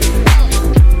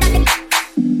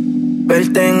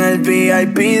 Verte en el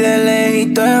VIP de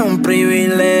lejito es un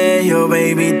privilegio,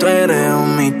 baby, tú eres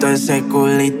un mito, ese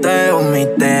culito es un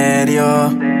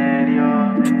misterio.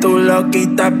 Tú lo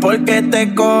quitas porque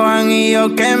te cojan y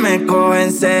yo que me cojo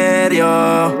en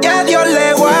serio. Y a Dios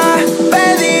le voy a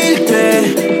pedir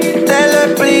que te lo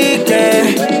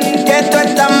explique, que tú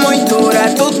estás muy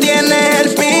dura, tú tienes el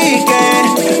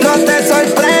pique.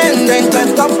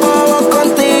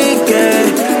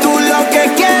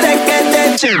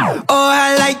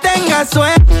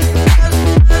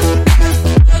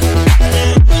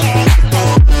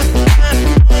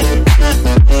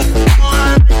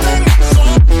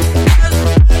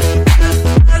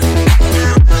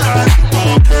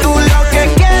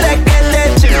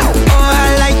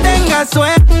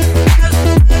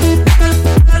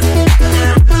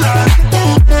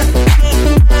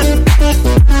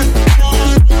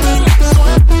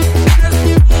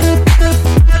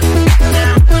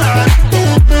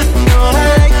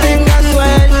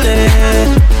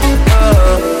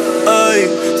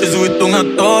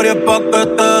 es pa' que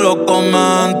te lo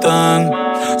comenten.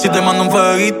 Si te mando un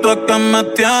fueguito es que me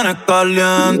tienes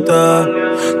caliente.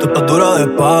 Tú estás dura de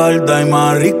espalda y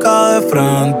más rica de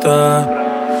frente.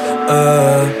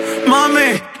 Mami,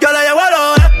 yo le llevo al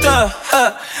oeste.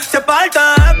 Si es parte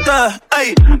este.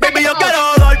 Ey, baby, yo quiero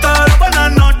darte la buena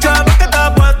noche pa' que te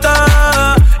apuestes.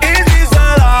 Y si se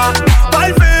da,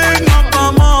 pa'l fin nos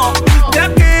vamos de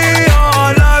aquí.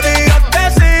 Ojalá digas que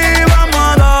sí, vamos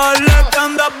a darle que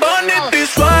andas bonita y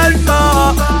suelta.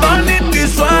 Bonita y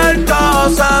suelta.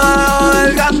 Se dejó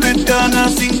del gato y tiene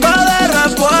 5 de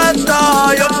respuesta.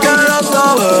 Yo quiero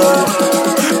saber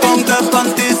con qué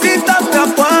panticita te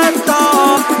apuestas.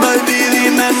 Baby,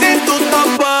 dime si tú te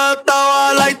apuestas.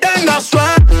 Ojalá y tengas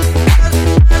suerte.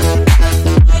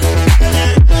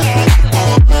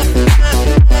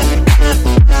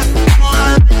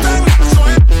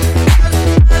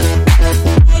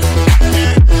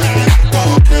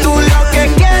 Tú lo que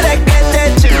quieres que te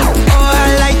eche.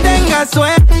 Ojalá y tengas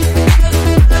suerte.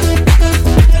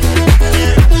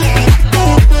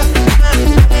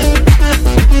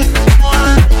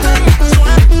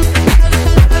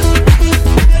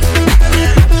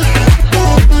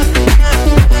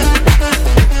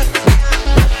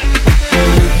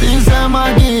 Se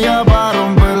maquilla para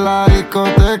romper la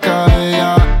discoteca.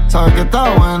 Ella sabe que está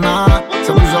buena.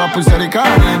 Se puso la pulsera y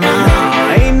cadena.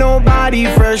 Ain't nobody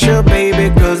fresher,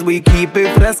 baby, cause we keep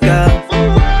it fresca.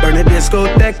 Burn a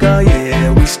discoteca,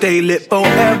 yeah, we stay lit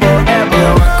forever,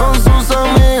 ever. Con sus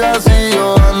amigas y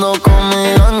yo ando con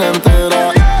mi gang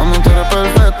entera. Mami, tú eres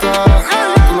perfecta,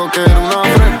 tú lo que eres una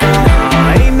fresca.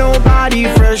 Ain't nobody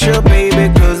fresher, baby,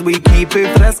 cause we keep it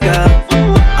fresca.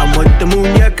 I'm with the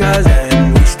muñecas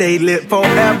and we stay lit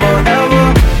forever,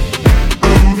 ever.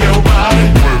 Move your body,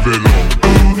 muévelo.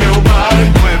 Move your body,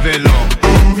 muévelo.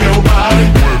 Move your body,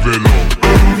 muévelo.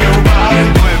 Move your body,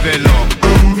 muévelo.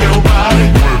 Move your body,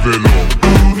 muévelo.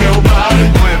 Move your body,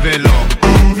 muévelo.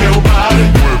 Move your body,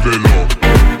 muévelo.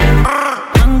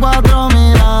 En cuatro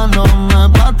mirándome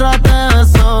pa' atrás te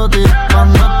besote.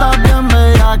 Cuando estás bien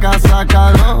bellaca saca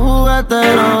los juguetes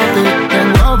roti.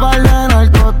 Tengo par de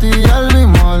narcoti y el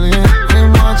bimoli.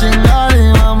 Fuimos a chingar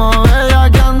y vamos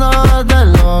bellaqueando desde el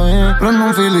lobby. Prendo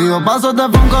un filio, paso de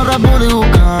Funko, Red Bull y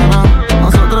Bucana.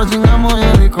 Nosotros chingamos y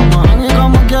el disco man. Y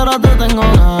como quiera te tengo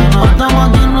ganas. Estamos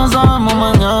aquí, no sabemos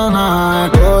mañana.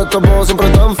 Todos estos pobos siempre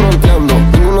están fronteando.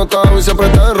 Ninguno está y siempre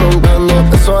está rompiendo.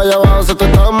 Eso allá abajo se te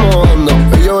está mojando.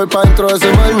 Y yo voy pa' dentro de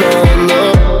ese mar nadando.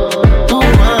 Tu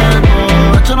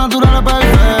cuerpo, hecho natural es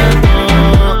perfecto.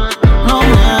 No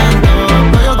miento,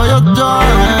 yo adentro.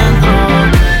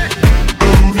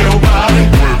 Move your body,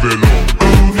 muévelo.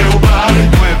 Move your body,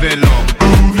 muévelo.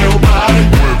 Move your body,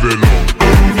 muévelo.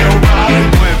 Move your body,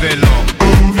 muévelo.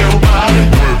 Move your body,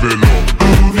 muévelo.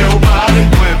 Move your body,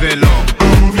 muévelo.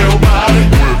 Move your body,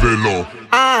 muévelo.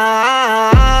 I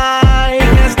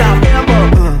can't stop ever.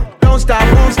 Don't stop,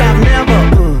 won't stop never.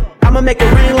 I'ma make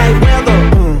it rain like weather.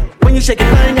 When you shake it,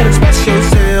 thing and express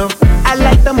yourself. I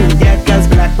like the muñecas,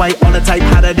 black, white, all the type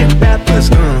hotter than peppers.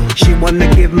 She wanna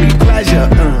give me pleasure,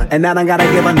 and I don't gotta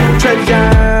give her no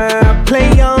treasure.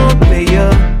 Play on, player.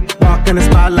 Walk in the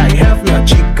spotlight, Hefner.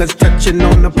 Chicas touching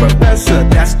on the professor.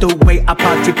 That's the way I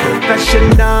party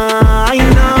professional. I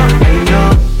know.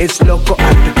 It's loco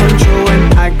out the control,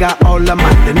 and I got all of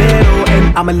my dinero,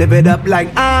 and I'ma live it up like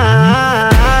I.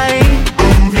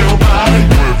 Move your body,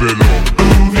 muévelo.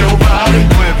 Move your body,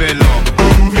 muévelo.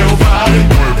 Move your body,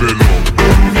 muévelo.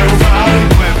 Move your body,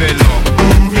 muévelo.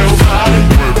 Move your body,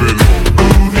 muévelo.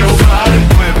 Move your body,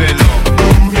 muévelo.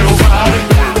 Move your body,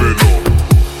 muévelo.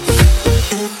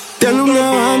 Tiene una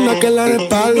banda que la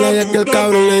respalda y es que el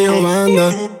cabrón le dio banda.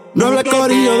 No habla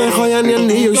corillo de joya ni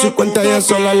anillo y su cuenta ya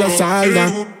sola la salda.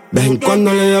 De vez en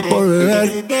cuando le da por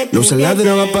beber, no usa la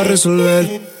droga para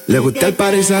resolver. Le gusta el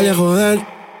party y sale a joder.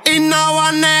 Y no voy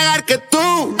a negar que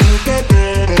tú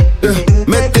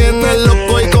me tienes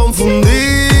loco y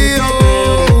confundido.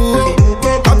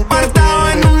 Apartado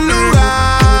en un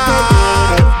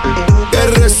lugar que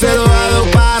es reservado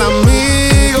para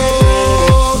amigos.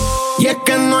 Y es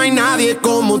que no hay nadie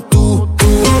como tú.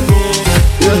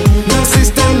 No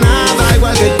existe nada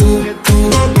igual que tú.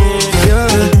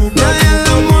 Nadie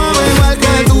lo mueve igual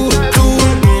que tú.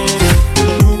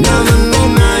 Nada ni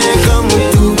nadie como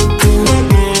tú.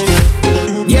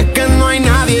 Y es que no hay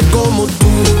nadie como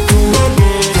tú.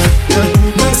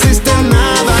 No existe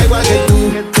nada igual que tú.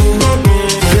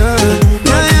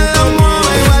 Nadie lo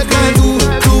mueve igual que tú.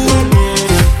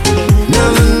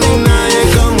 Nada ni nadie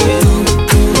como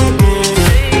tú.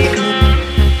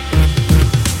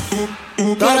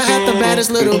 Thought I had the baddest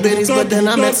little bitties, but then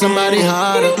I met somebody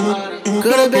harder.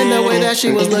 Could've been the way that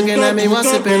she was looking at me while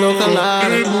sipping on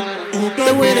colada.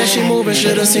 The way that she moving,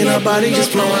 should've seen her body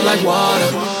just flowing like water.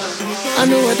 I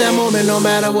knew at that moment, no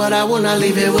matter what, I would not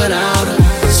leave it without her.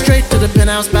 Straight to the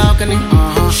penthouse balcony,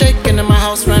 shaking in my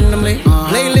house randomly.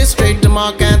 Playlist straight to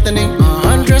Mark Anthony,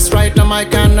 undressed right on my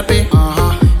canopy.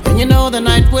 And you know the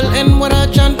night will end with her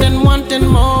chanting, wanting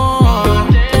more.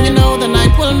 And you know the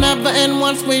night will never end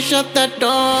once we shut that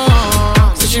door.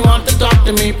 So she want to talk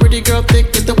to me, pretty girl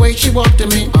thick with the way she walked to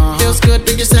me. Feels good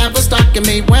to just have her stalking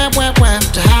me, wham, wham, wham,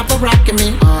 to have her rocking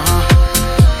me.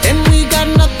 And we got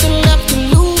nothing left to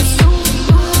lose,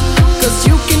 cause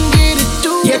you can get it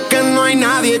too. Y es que no hay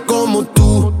nadie como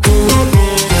tú.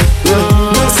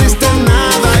 No existe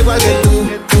nada igual que tú.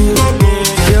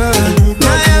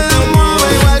 Nadie la mueve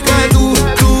igual que tú.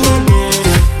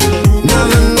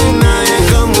 Nada ni nadie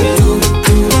como tú.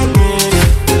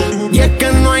 Y es que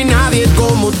no hay nadie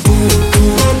como tú.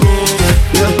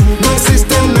 No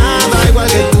existe nada igual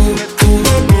que tú.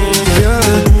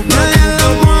 Nadie la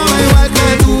mueve igual que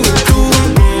tú.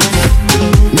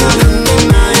 Nada ni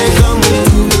nadie como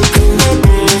tú.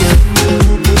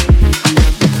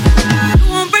 You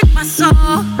won't break my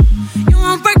soul. You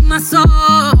won't break my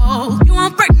soul. You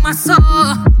won't break my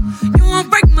soul. You won't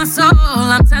break my soul.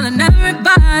 I'm telling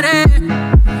everybody,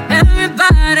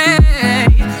 everybody,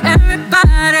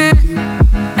 everybody,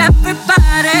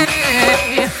 everybody.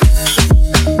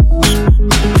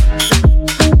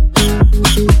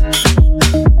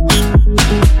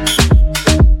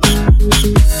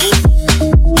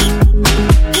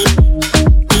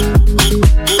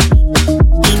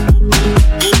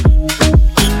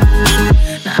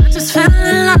 Now I just fell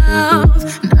in love,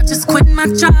 and I just quit my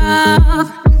job.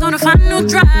 I'm gonna find no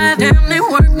drive. Damn, they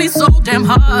work me so damn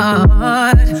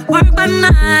hard. Work by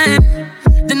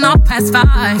 9, then off past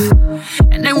 5,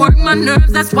 and they work my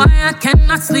nerves. That's why I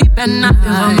cannot sleep at night.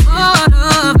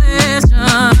 Motivation,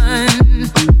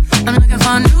 I'm looking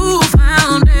for a new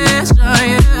foundation,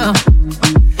 yeah.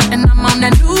 And I'm on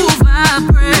that new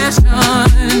vibration.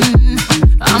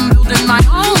 I'm building my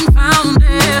own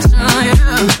foundation,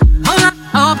 yeah. Hold up,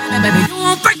 oh baby, baby, you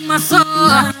won't break my soul.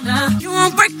 You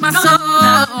won't break my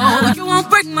soul. You won't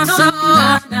break my soul.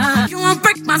 You won't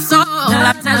break my soul.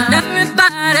 I'm telling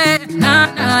everybody, nah,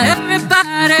 nah,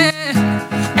 everybody,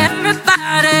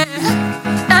 everybody,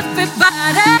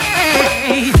 everybody.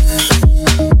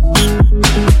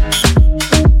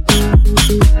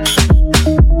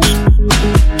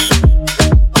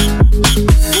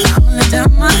 I'ma let down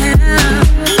my hair,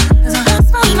 'cause I lost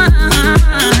my mind.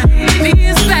 Me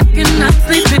is back and I'm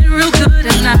sleeping real good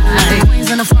at night. Queens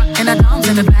in the front and the dogs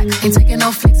in the back. Ain't taking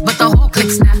no flicks, but the whole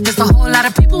click snap. There's a whole lot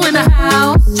of people in the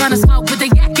house trying to smoke with the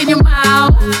yak in your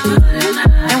mouth.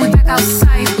 And we back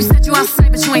outside. You said you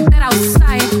outside, but you ain't that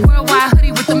outside. Worldwide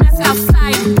hoodie with the mask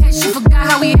outside. In case you forgot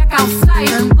how we act outside.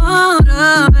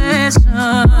 Motivation.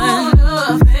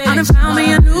 I done found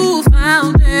me a new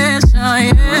foundation,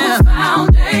 yeah.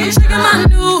 Shaking my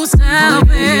new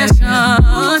salvation.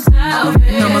 I'ma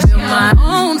build my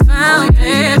own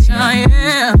foundation,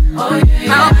 yeah.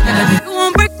 You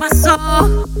won't break my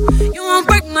soul. You won't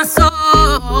break my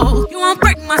soul. You won't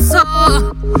break my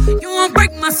soul. You won't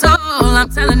break my soul. I'm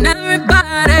telling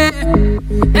everybody,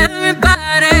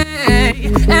 everybody,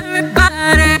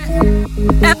 everybody,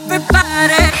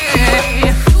 everybody.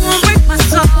 You won't break my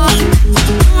soul.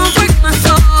 You won't break my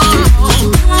soul.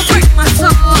 You won't break my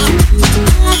soul.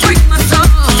 You won't break my soul.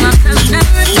 I'm telling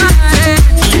everybody,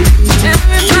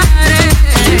 everybody,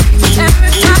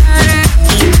 everybody,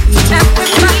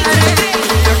 everybody.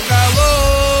 Se acabó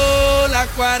la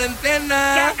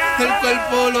cuarentena, el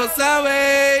cuerpo lo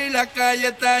sabe y la calle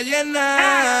está llena.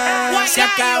 Se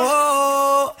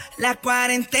acabó la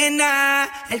cuarentena,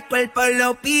 el cuerpo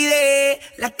lo pide,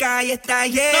 la calle está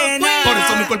llena. Por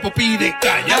eso mi cuerpo pide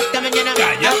calla, mañana,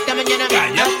 calla, mañana,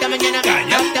 calla, mañana,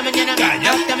 calla, mañana, calla, mañana,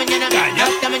 calla, mañana,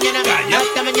 calla, mañana,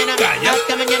 calla, mañana, calla, mañana, calla,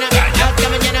 mañana, calla,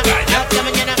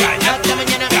 mañana, calla, mañana, calla,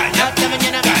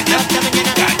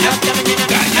 mañana,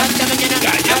 calla, mañana,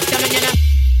 calla, mañana.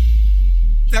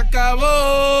 Se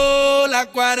acabó la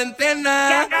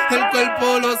cuarentena, el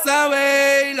cuerpo lo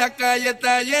sabe y la calle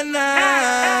está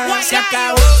llena. Se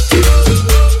acabó.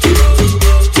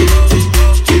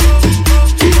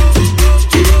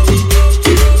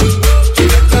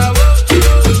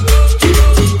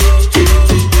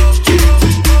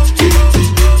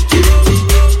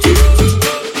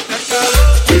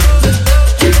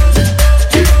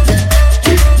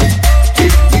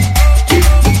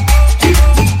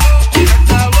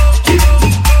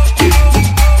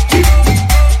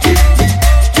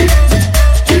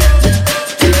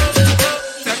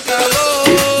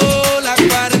 La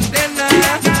cuarentena.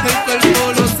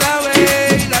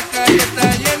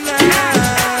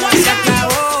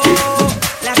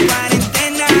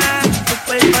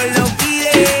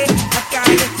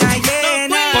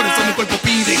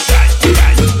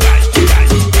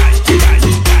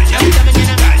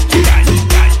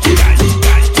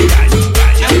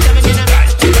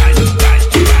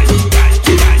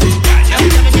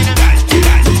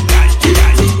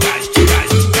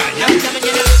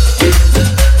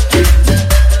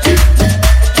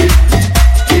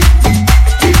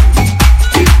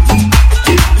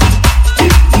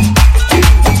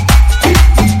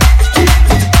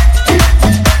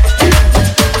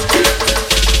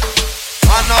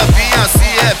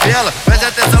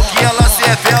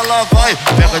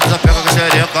 pega, desapega com a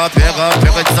xereca,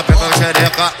 pega, desapega com a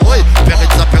xereca. Oi, pega,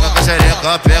 desapega com a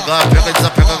xereca, pega,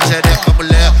 desapega com a xereca,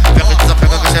 mulher. Pega,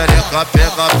 desapega com a xereca, pega,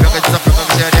 desapega com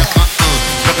a xereca.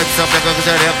 Pega, desapega com a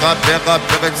xereca,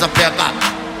 pega, desapega.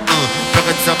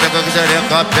 Pega, desapega com a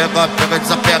xereca, pega,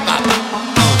 desapega.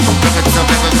 Pega, desapega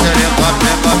com a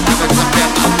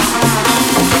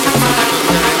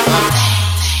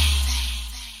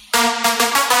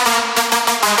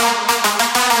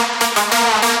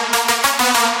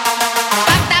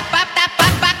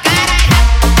xereca,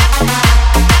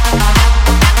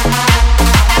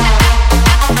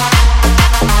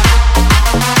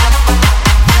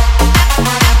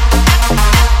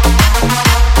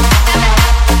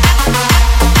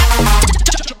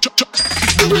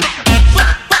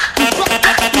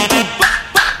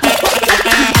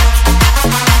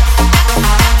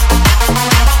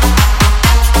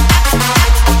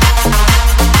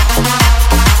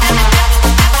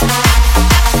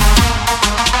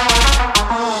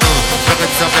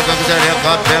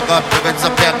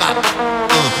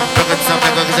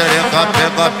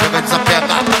 pega, desapega.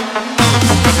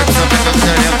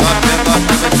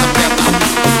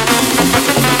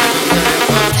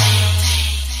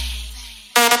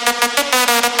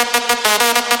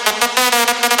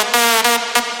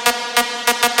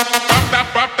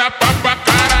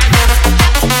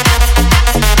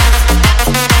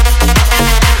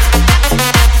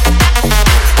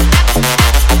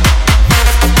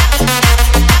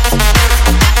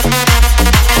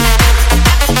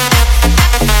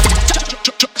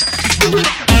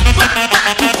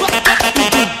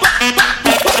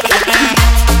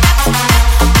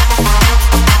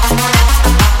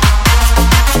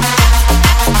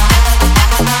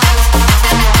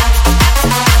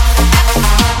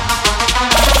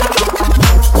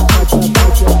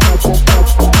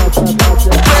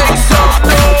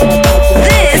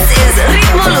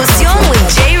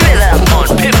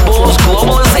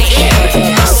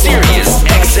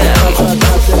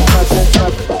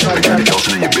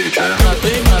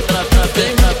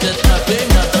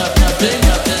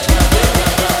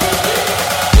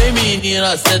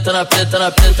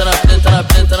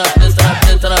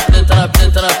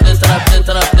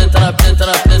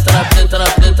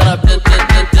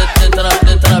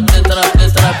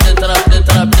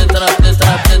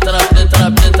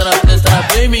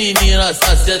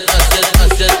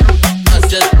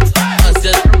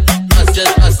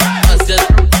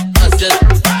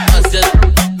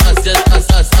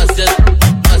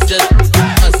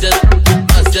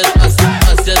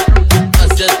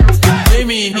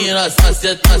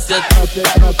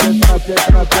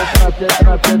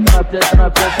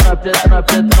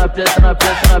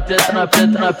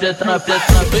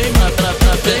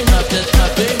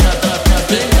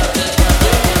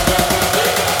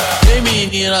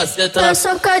 Eu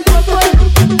sou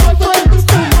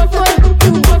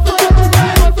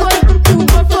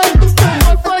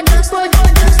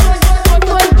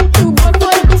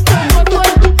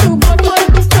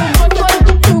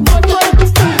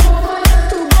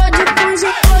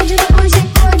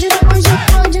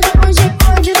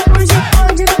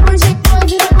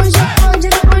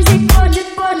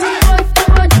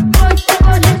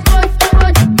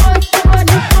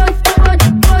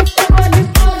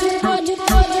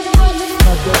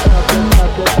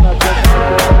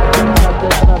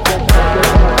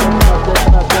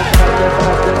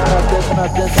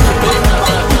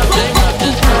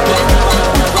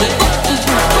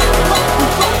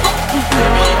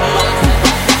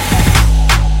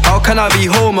Can I be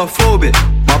homophobic?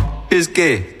 My is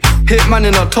gay. Hitman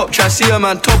in a top try, see a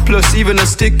man topless, even a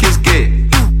stick is gay.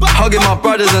 Hugging my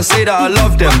brothers and say that I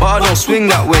love them, but I don't swing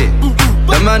that way.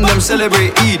 The man them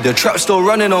celebrate Eid, the trap still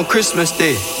running on Christmas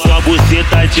Day. Sua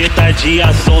buceta de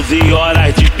dia, são 11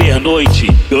 horas de pernoite.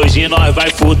 E hoje nós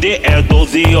vai fuder, é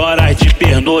 12 horas de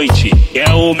pernoite.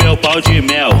 É o meu pau de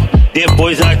mel,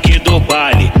 depois aqui do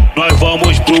baile nós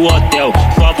vamos pro hotel.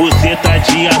 Sua buceta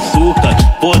de açúcar,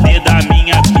 poder da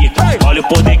minha pica. Olha o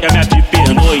poder que é minha de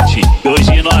pernoite. E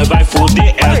hoje nós vai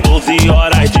fuder, é 12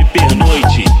 horas de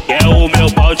pernoite. É o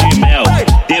meu pau de mel,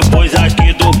 depois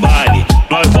aqui do baile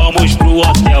nós vamos pro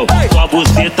hotel. Sua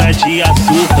buceta de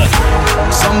açúcar.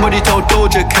 Somebody told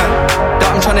Doja Cat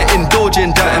that I'm tryna indulge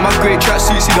in that. In my great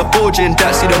tracksuit, see the bulge in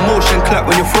that. See the motion clap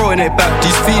when you're throwing it back.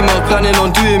 These females planning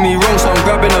on doing me wrong, so I'm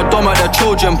grabbing a dom at the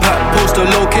Trojan pack. Post the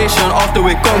location after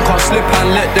we're gone, can't slip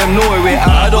and let them know where we're at.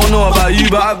 I don't know about you,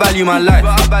 but I value my life.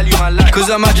 Cause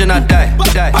imagine I die,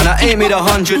 and I ain't made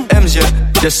 100 M's yet.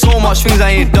 There's so much things I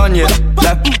ain't done yet,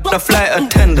 like the flight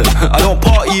attendant. I don't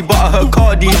party, but I heard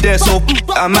Cardi there, so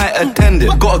I might attend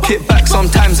it. Gotta kick back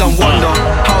sometimes and wonder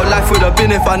how life would have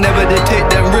been if I never never did take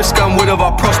them risks and would have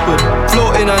I prospered.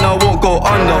 Floating and I won't go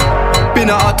under. Been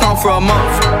out of town for a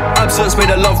month. Absence made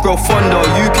the love grow fonder.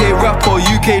 UK rap or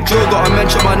UK drill, gotta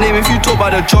mention my name if you talk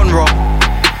about the genre.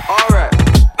 Alright.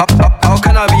 How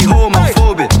can I be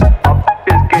homophobic?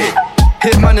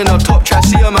 Hitman in a top track,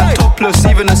 see a man topless,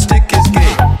 even a stick is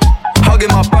gay. Hugging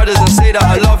my brothers and say that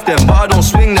I love them, but I don't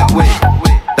swing that way.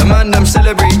 The man them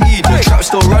celebrate Eid, the trap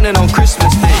still running on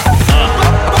Christmas Day.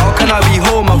 How can I be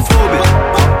homophobic?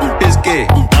 It's gay.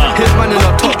 Hitman in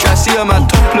a top track, see a man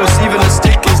topless, even a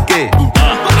stick is gay.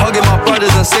 Hugging my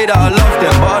brothers and say that I love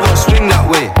them, but I don't swing that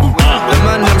way. The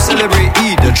man them celebrate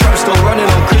Eid, the trap still running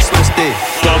on Christmas Day.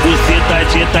 Tua buceta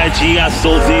ditadinha às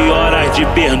 11 horas de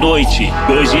pernoite.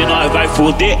 Hoje nós vai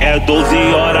fuder, é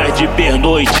 12 horas de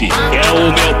pernoite. É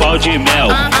o meu pau de mel,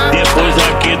 depois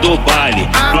aqui do baile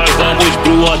nós vamos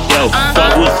pro hotel. Tua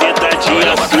buceta de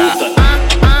açúcar.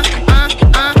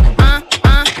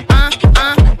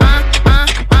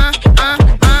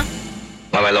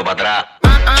 Muévelo pra atrás.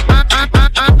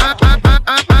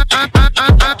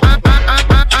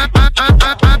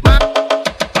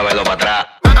 Muévelo pra atrás.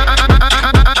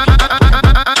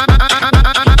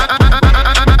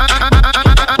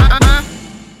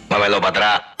 Muévelo pra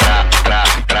atrás.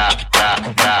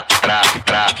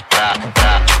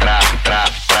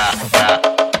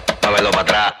 Muévelo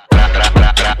para atrás.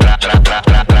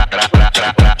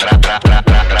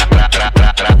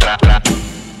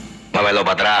 Muévelo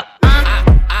para atrás.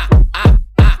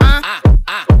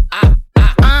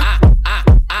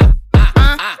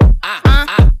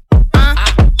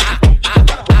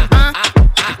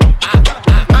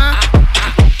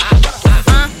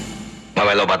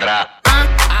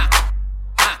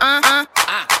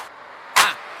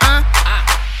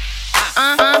 Muévelo para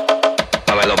atrás.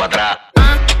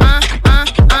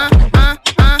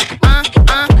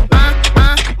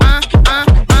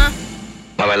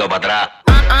 Muévelo para atrás. Muévelo para atrás.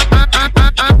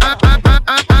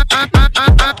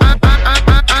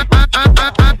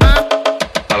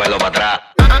 Muévelo para atrás. Muévelo para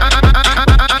atrás.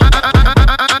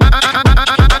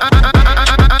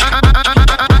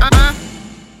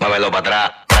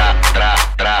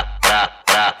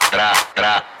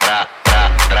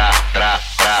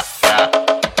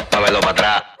 Muévelo para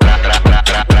atrás.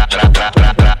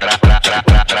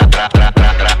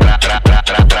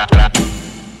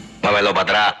 Muévelo para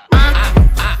atrás.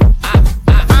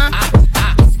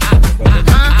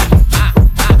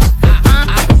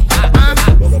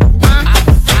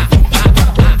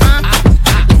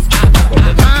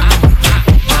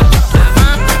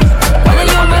 Cuando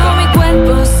yo muevo mi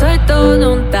cuerpo soy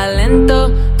todo un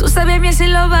talento. Tú sabes bien si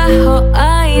lo bajo,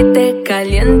 ahí te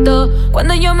caliento.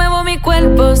 Cuando yo muevo mi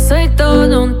cuerpo soy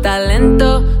todo un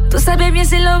talento. Tú sabes bien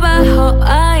si lo bajo,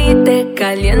 ahí te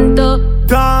caliento.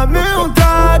 Dame un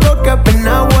trago que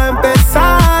apenas voy a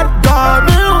empezar.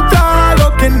 Dame un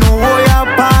trago que no voy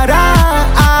a parar.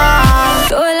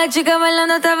 Todas las chicas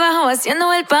bailando hasta abajo,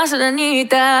 haciendo el paso de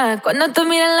Anita. Cuando tú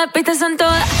miras la pista son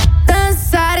todas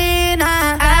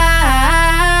danzarinas.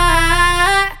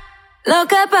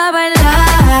 Loca pa' bailar.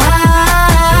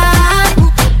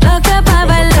 Loca pa'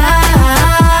 bailar.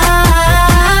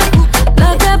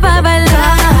 Loca pa'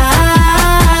 bailar.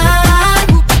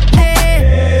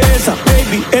 Esa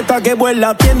baby, esta que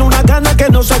vuela, tiene una gana que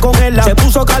no se congela. Se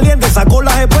puso caliente, sacó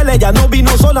las espuelas, ya no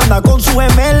vino sola, anda con su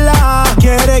gemela.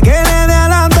 Quiere que le dé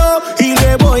alando y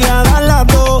le voy a dar las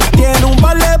dos. Tiene un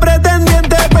par de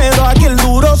pretendientes, pero aquí el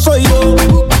duro soy yo.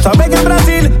 Sabe que en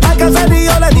Brasil al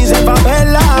caserío le dicen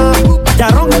favela. Ya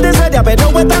ronca de seria,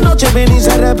 pero esta noche ven y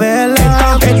se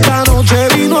revela. Esta noche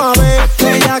vino a ver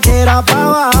que ella quiera pa'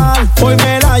 bajar. Hoy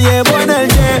me la llevo en el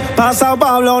jet, pasa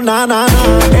Pablo, na, na,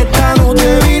 na. Esta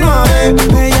noche vino a ver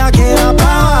que ella quiera pa'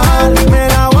 bajar. Me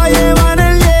la voy a llevar en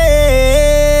el jet.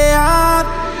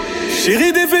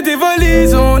 Chérie, défais tes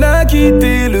valises, on a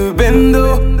quitté le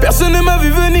bendo. Personne ne m'a vu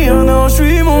venir, non, je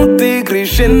suis monté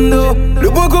crescendo.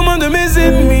 Le point commun de mes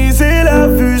ennemis, c'est la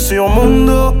vue sur mon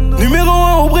dos. Numéro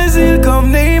 1 au Brésil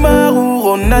comme Neymar ou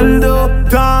Ronaldo.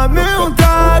 Dame un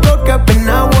trago que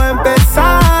apenas voy a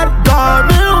empezar.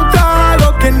 Dame un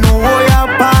trago que no voy a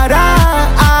parar.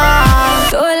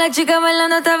 Todas las chicas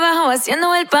bailando hasta abajo,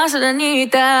 haciendo el paso de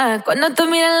Anita. Cuando tú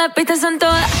miras la pista son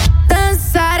todas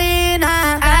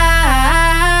danzarinas.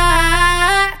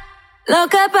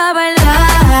 Loca pa' bailar.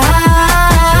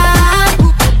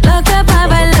 Loca pa'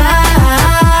 bailar.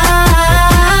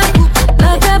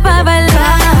 Loca pa'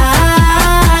 bailar.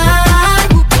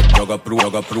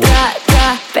 Tra,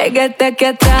 tra, pégate aquí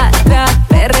atrás, tra,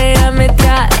 perréame,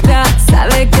 tra, tra.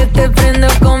 Sabes que te prendo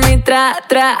con mi tra,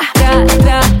 tra, tra,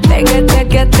 tra. Pégate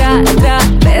aquí atrás, tra,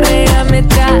 perréame,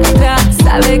 tra, tra.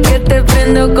 Sabes que te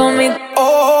prendo con mi.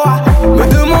 Oh,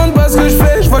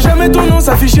 réponse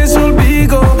affichée sur le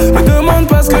bigot. Me demande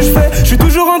pas ce que je fais, je suis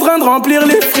toujours en train de remplir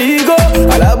les frigos.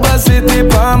 À la base c'était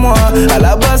pas moi, à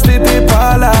la base t'étais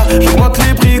pas là. J'augmente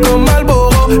les prix comme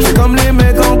Marlboro, j'fais comme les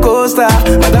mecs en costard.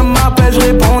 Madame m'appelle, je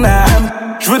réponds nam.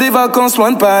 Je veux des vacances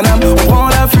loin de Paname. On prend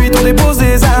la fuite, on dépose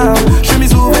des armes.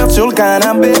 Chemise ouverte sur le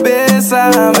canam, bébé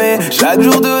mais chaque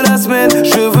jour de la semaine,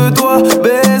 je veux toi,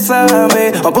 bésame.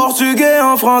 En portugais,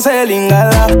 en français,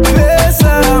 lingala.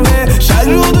 Bésame, chaque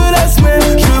jour de la semaine,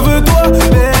 je veux toi,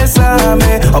 bésame.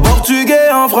 En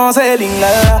portugais, en français,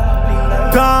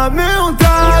 lingala. Dame un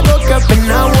trago que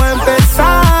apenas voy a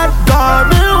empezar.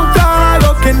 Dame un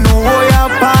trago que no voy a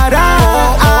parar.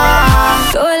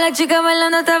 Todas las chicas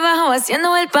bailando hasta abajo,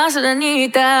 haciendo el paso de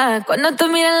Anita. Cuando tú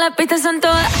miras la pista son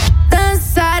todas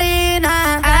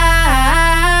danzarinas,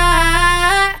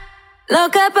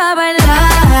 loca pa' bailar.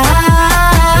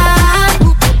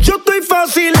 Yo estoy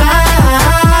fácil.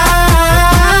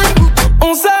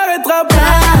 On s'arrêtera pas.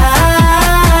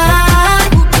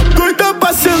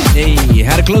 Hey,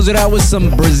 had to close it out with some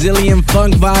Brazilian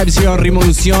funk vibes here on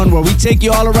Revolucion, where we take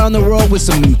you all around the world with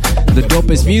some the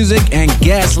dopest music and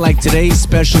guests, like today's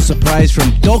special surprise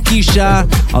from Tokischa,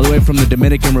 all the way from the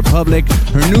Dominican Republic.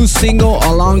 Her new single,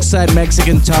 alongside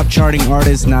Mexican top charting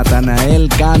artist Natanael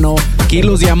Cano,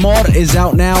 Kilos de Amor, is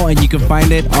out now, and you can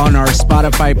find it on our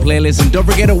Spotify playlist. And don't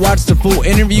forget to watch the full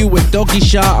interview with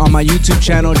Tokischa on my YouTube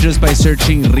channel just by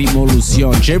searching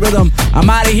Revolucion. J Rhythm, I'm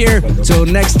out of here. Till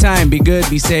next time, be good,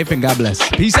 be safe, and God bless.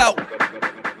 Peace out.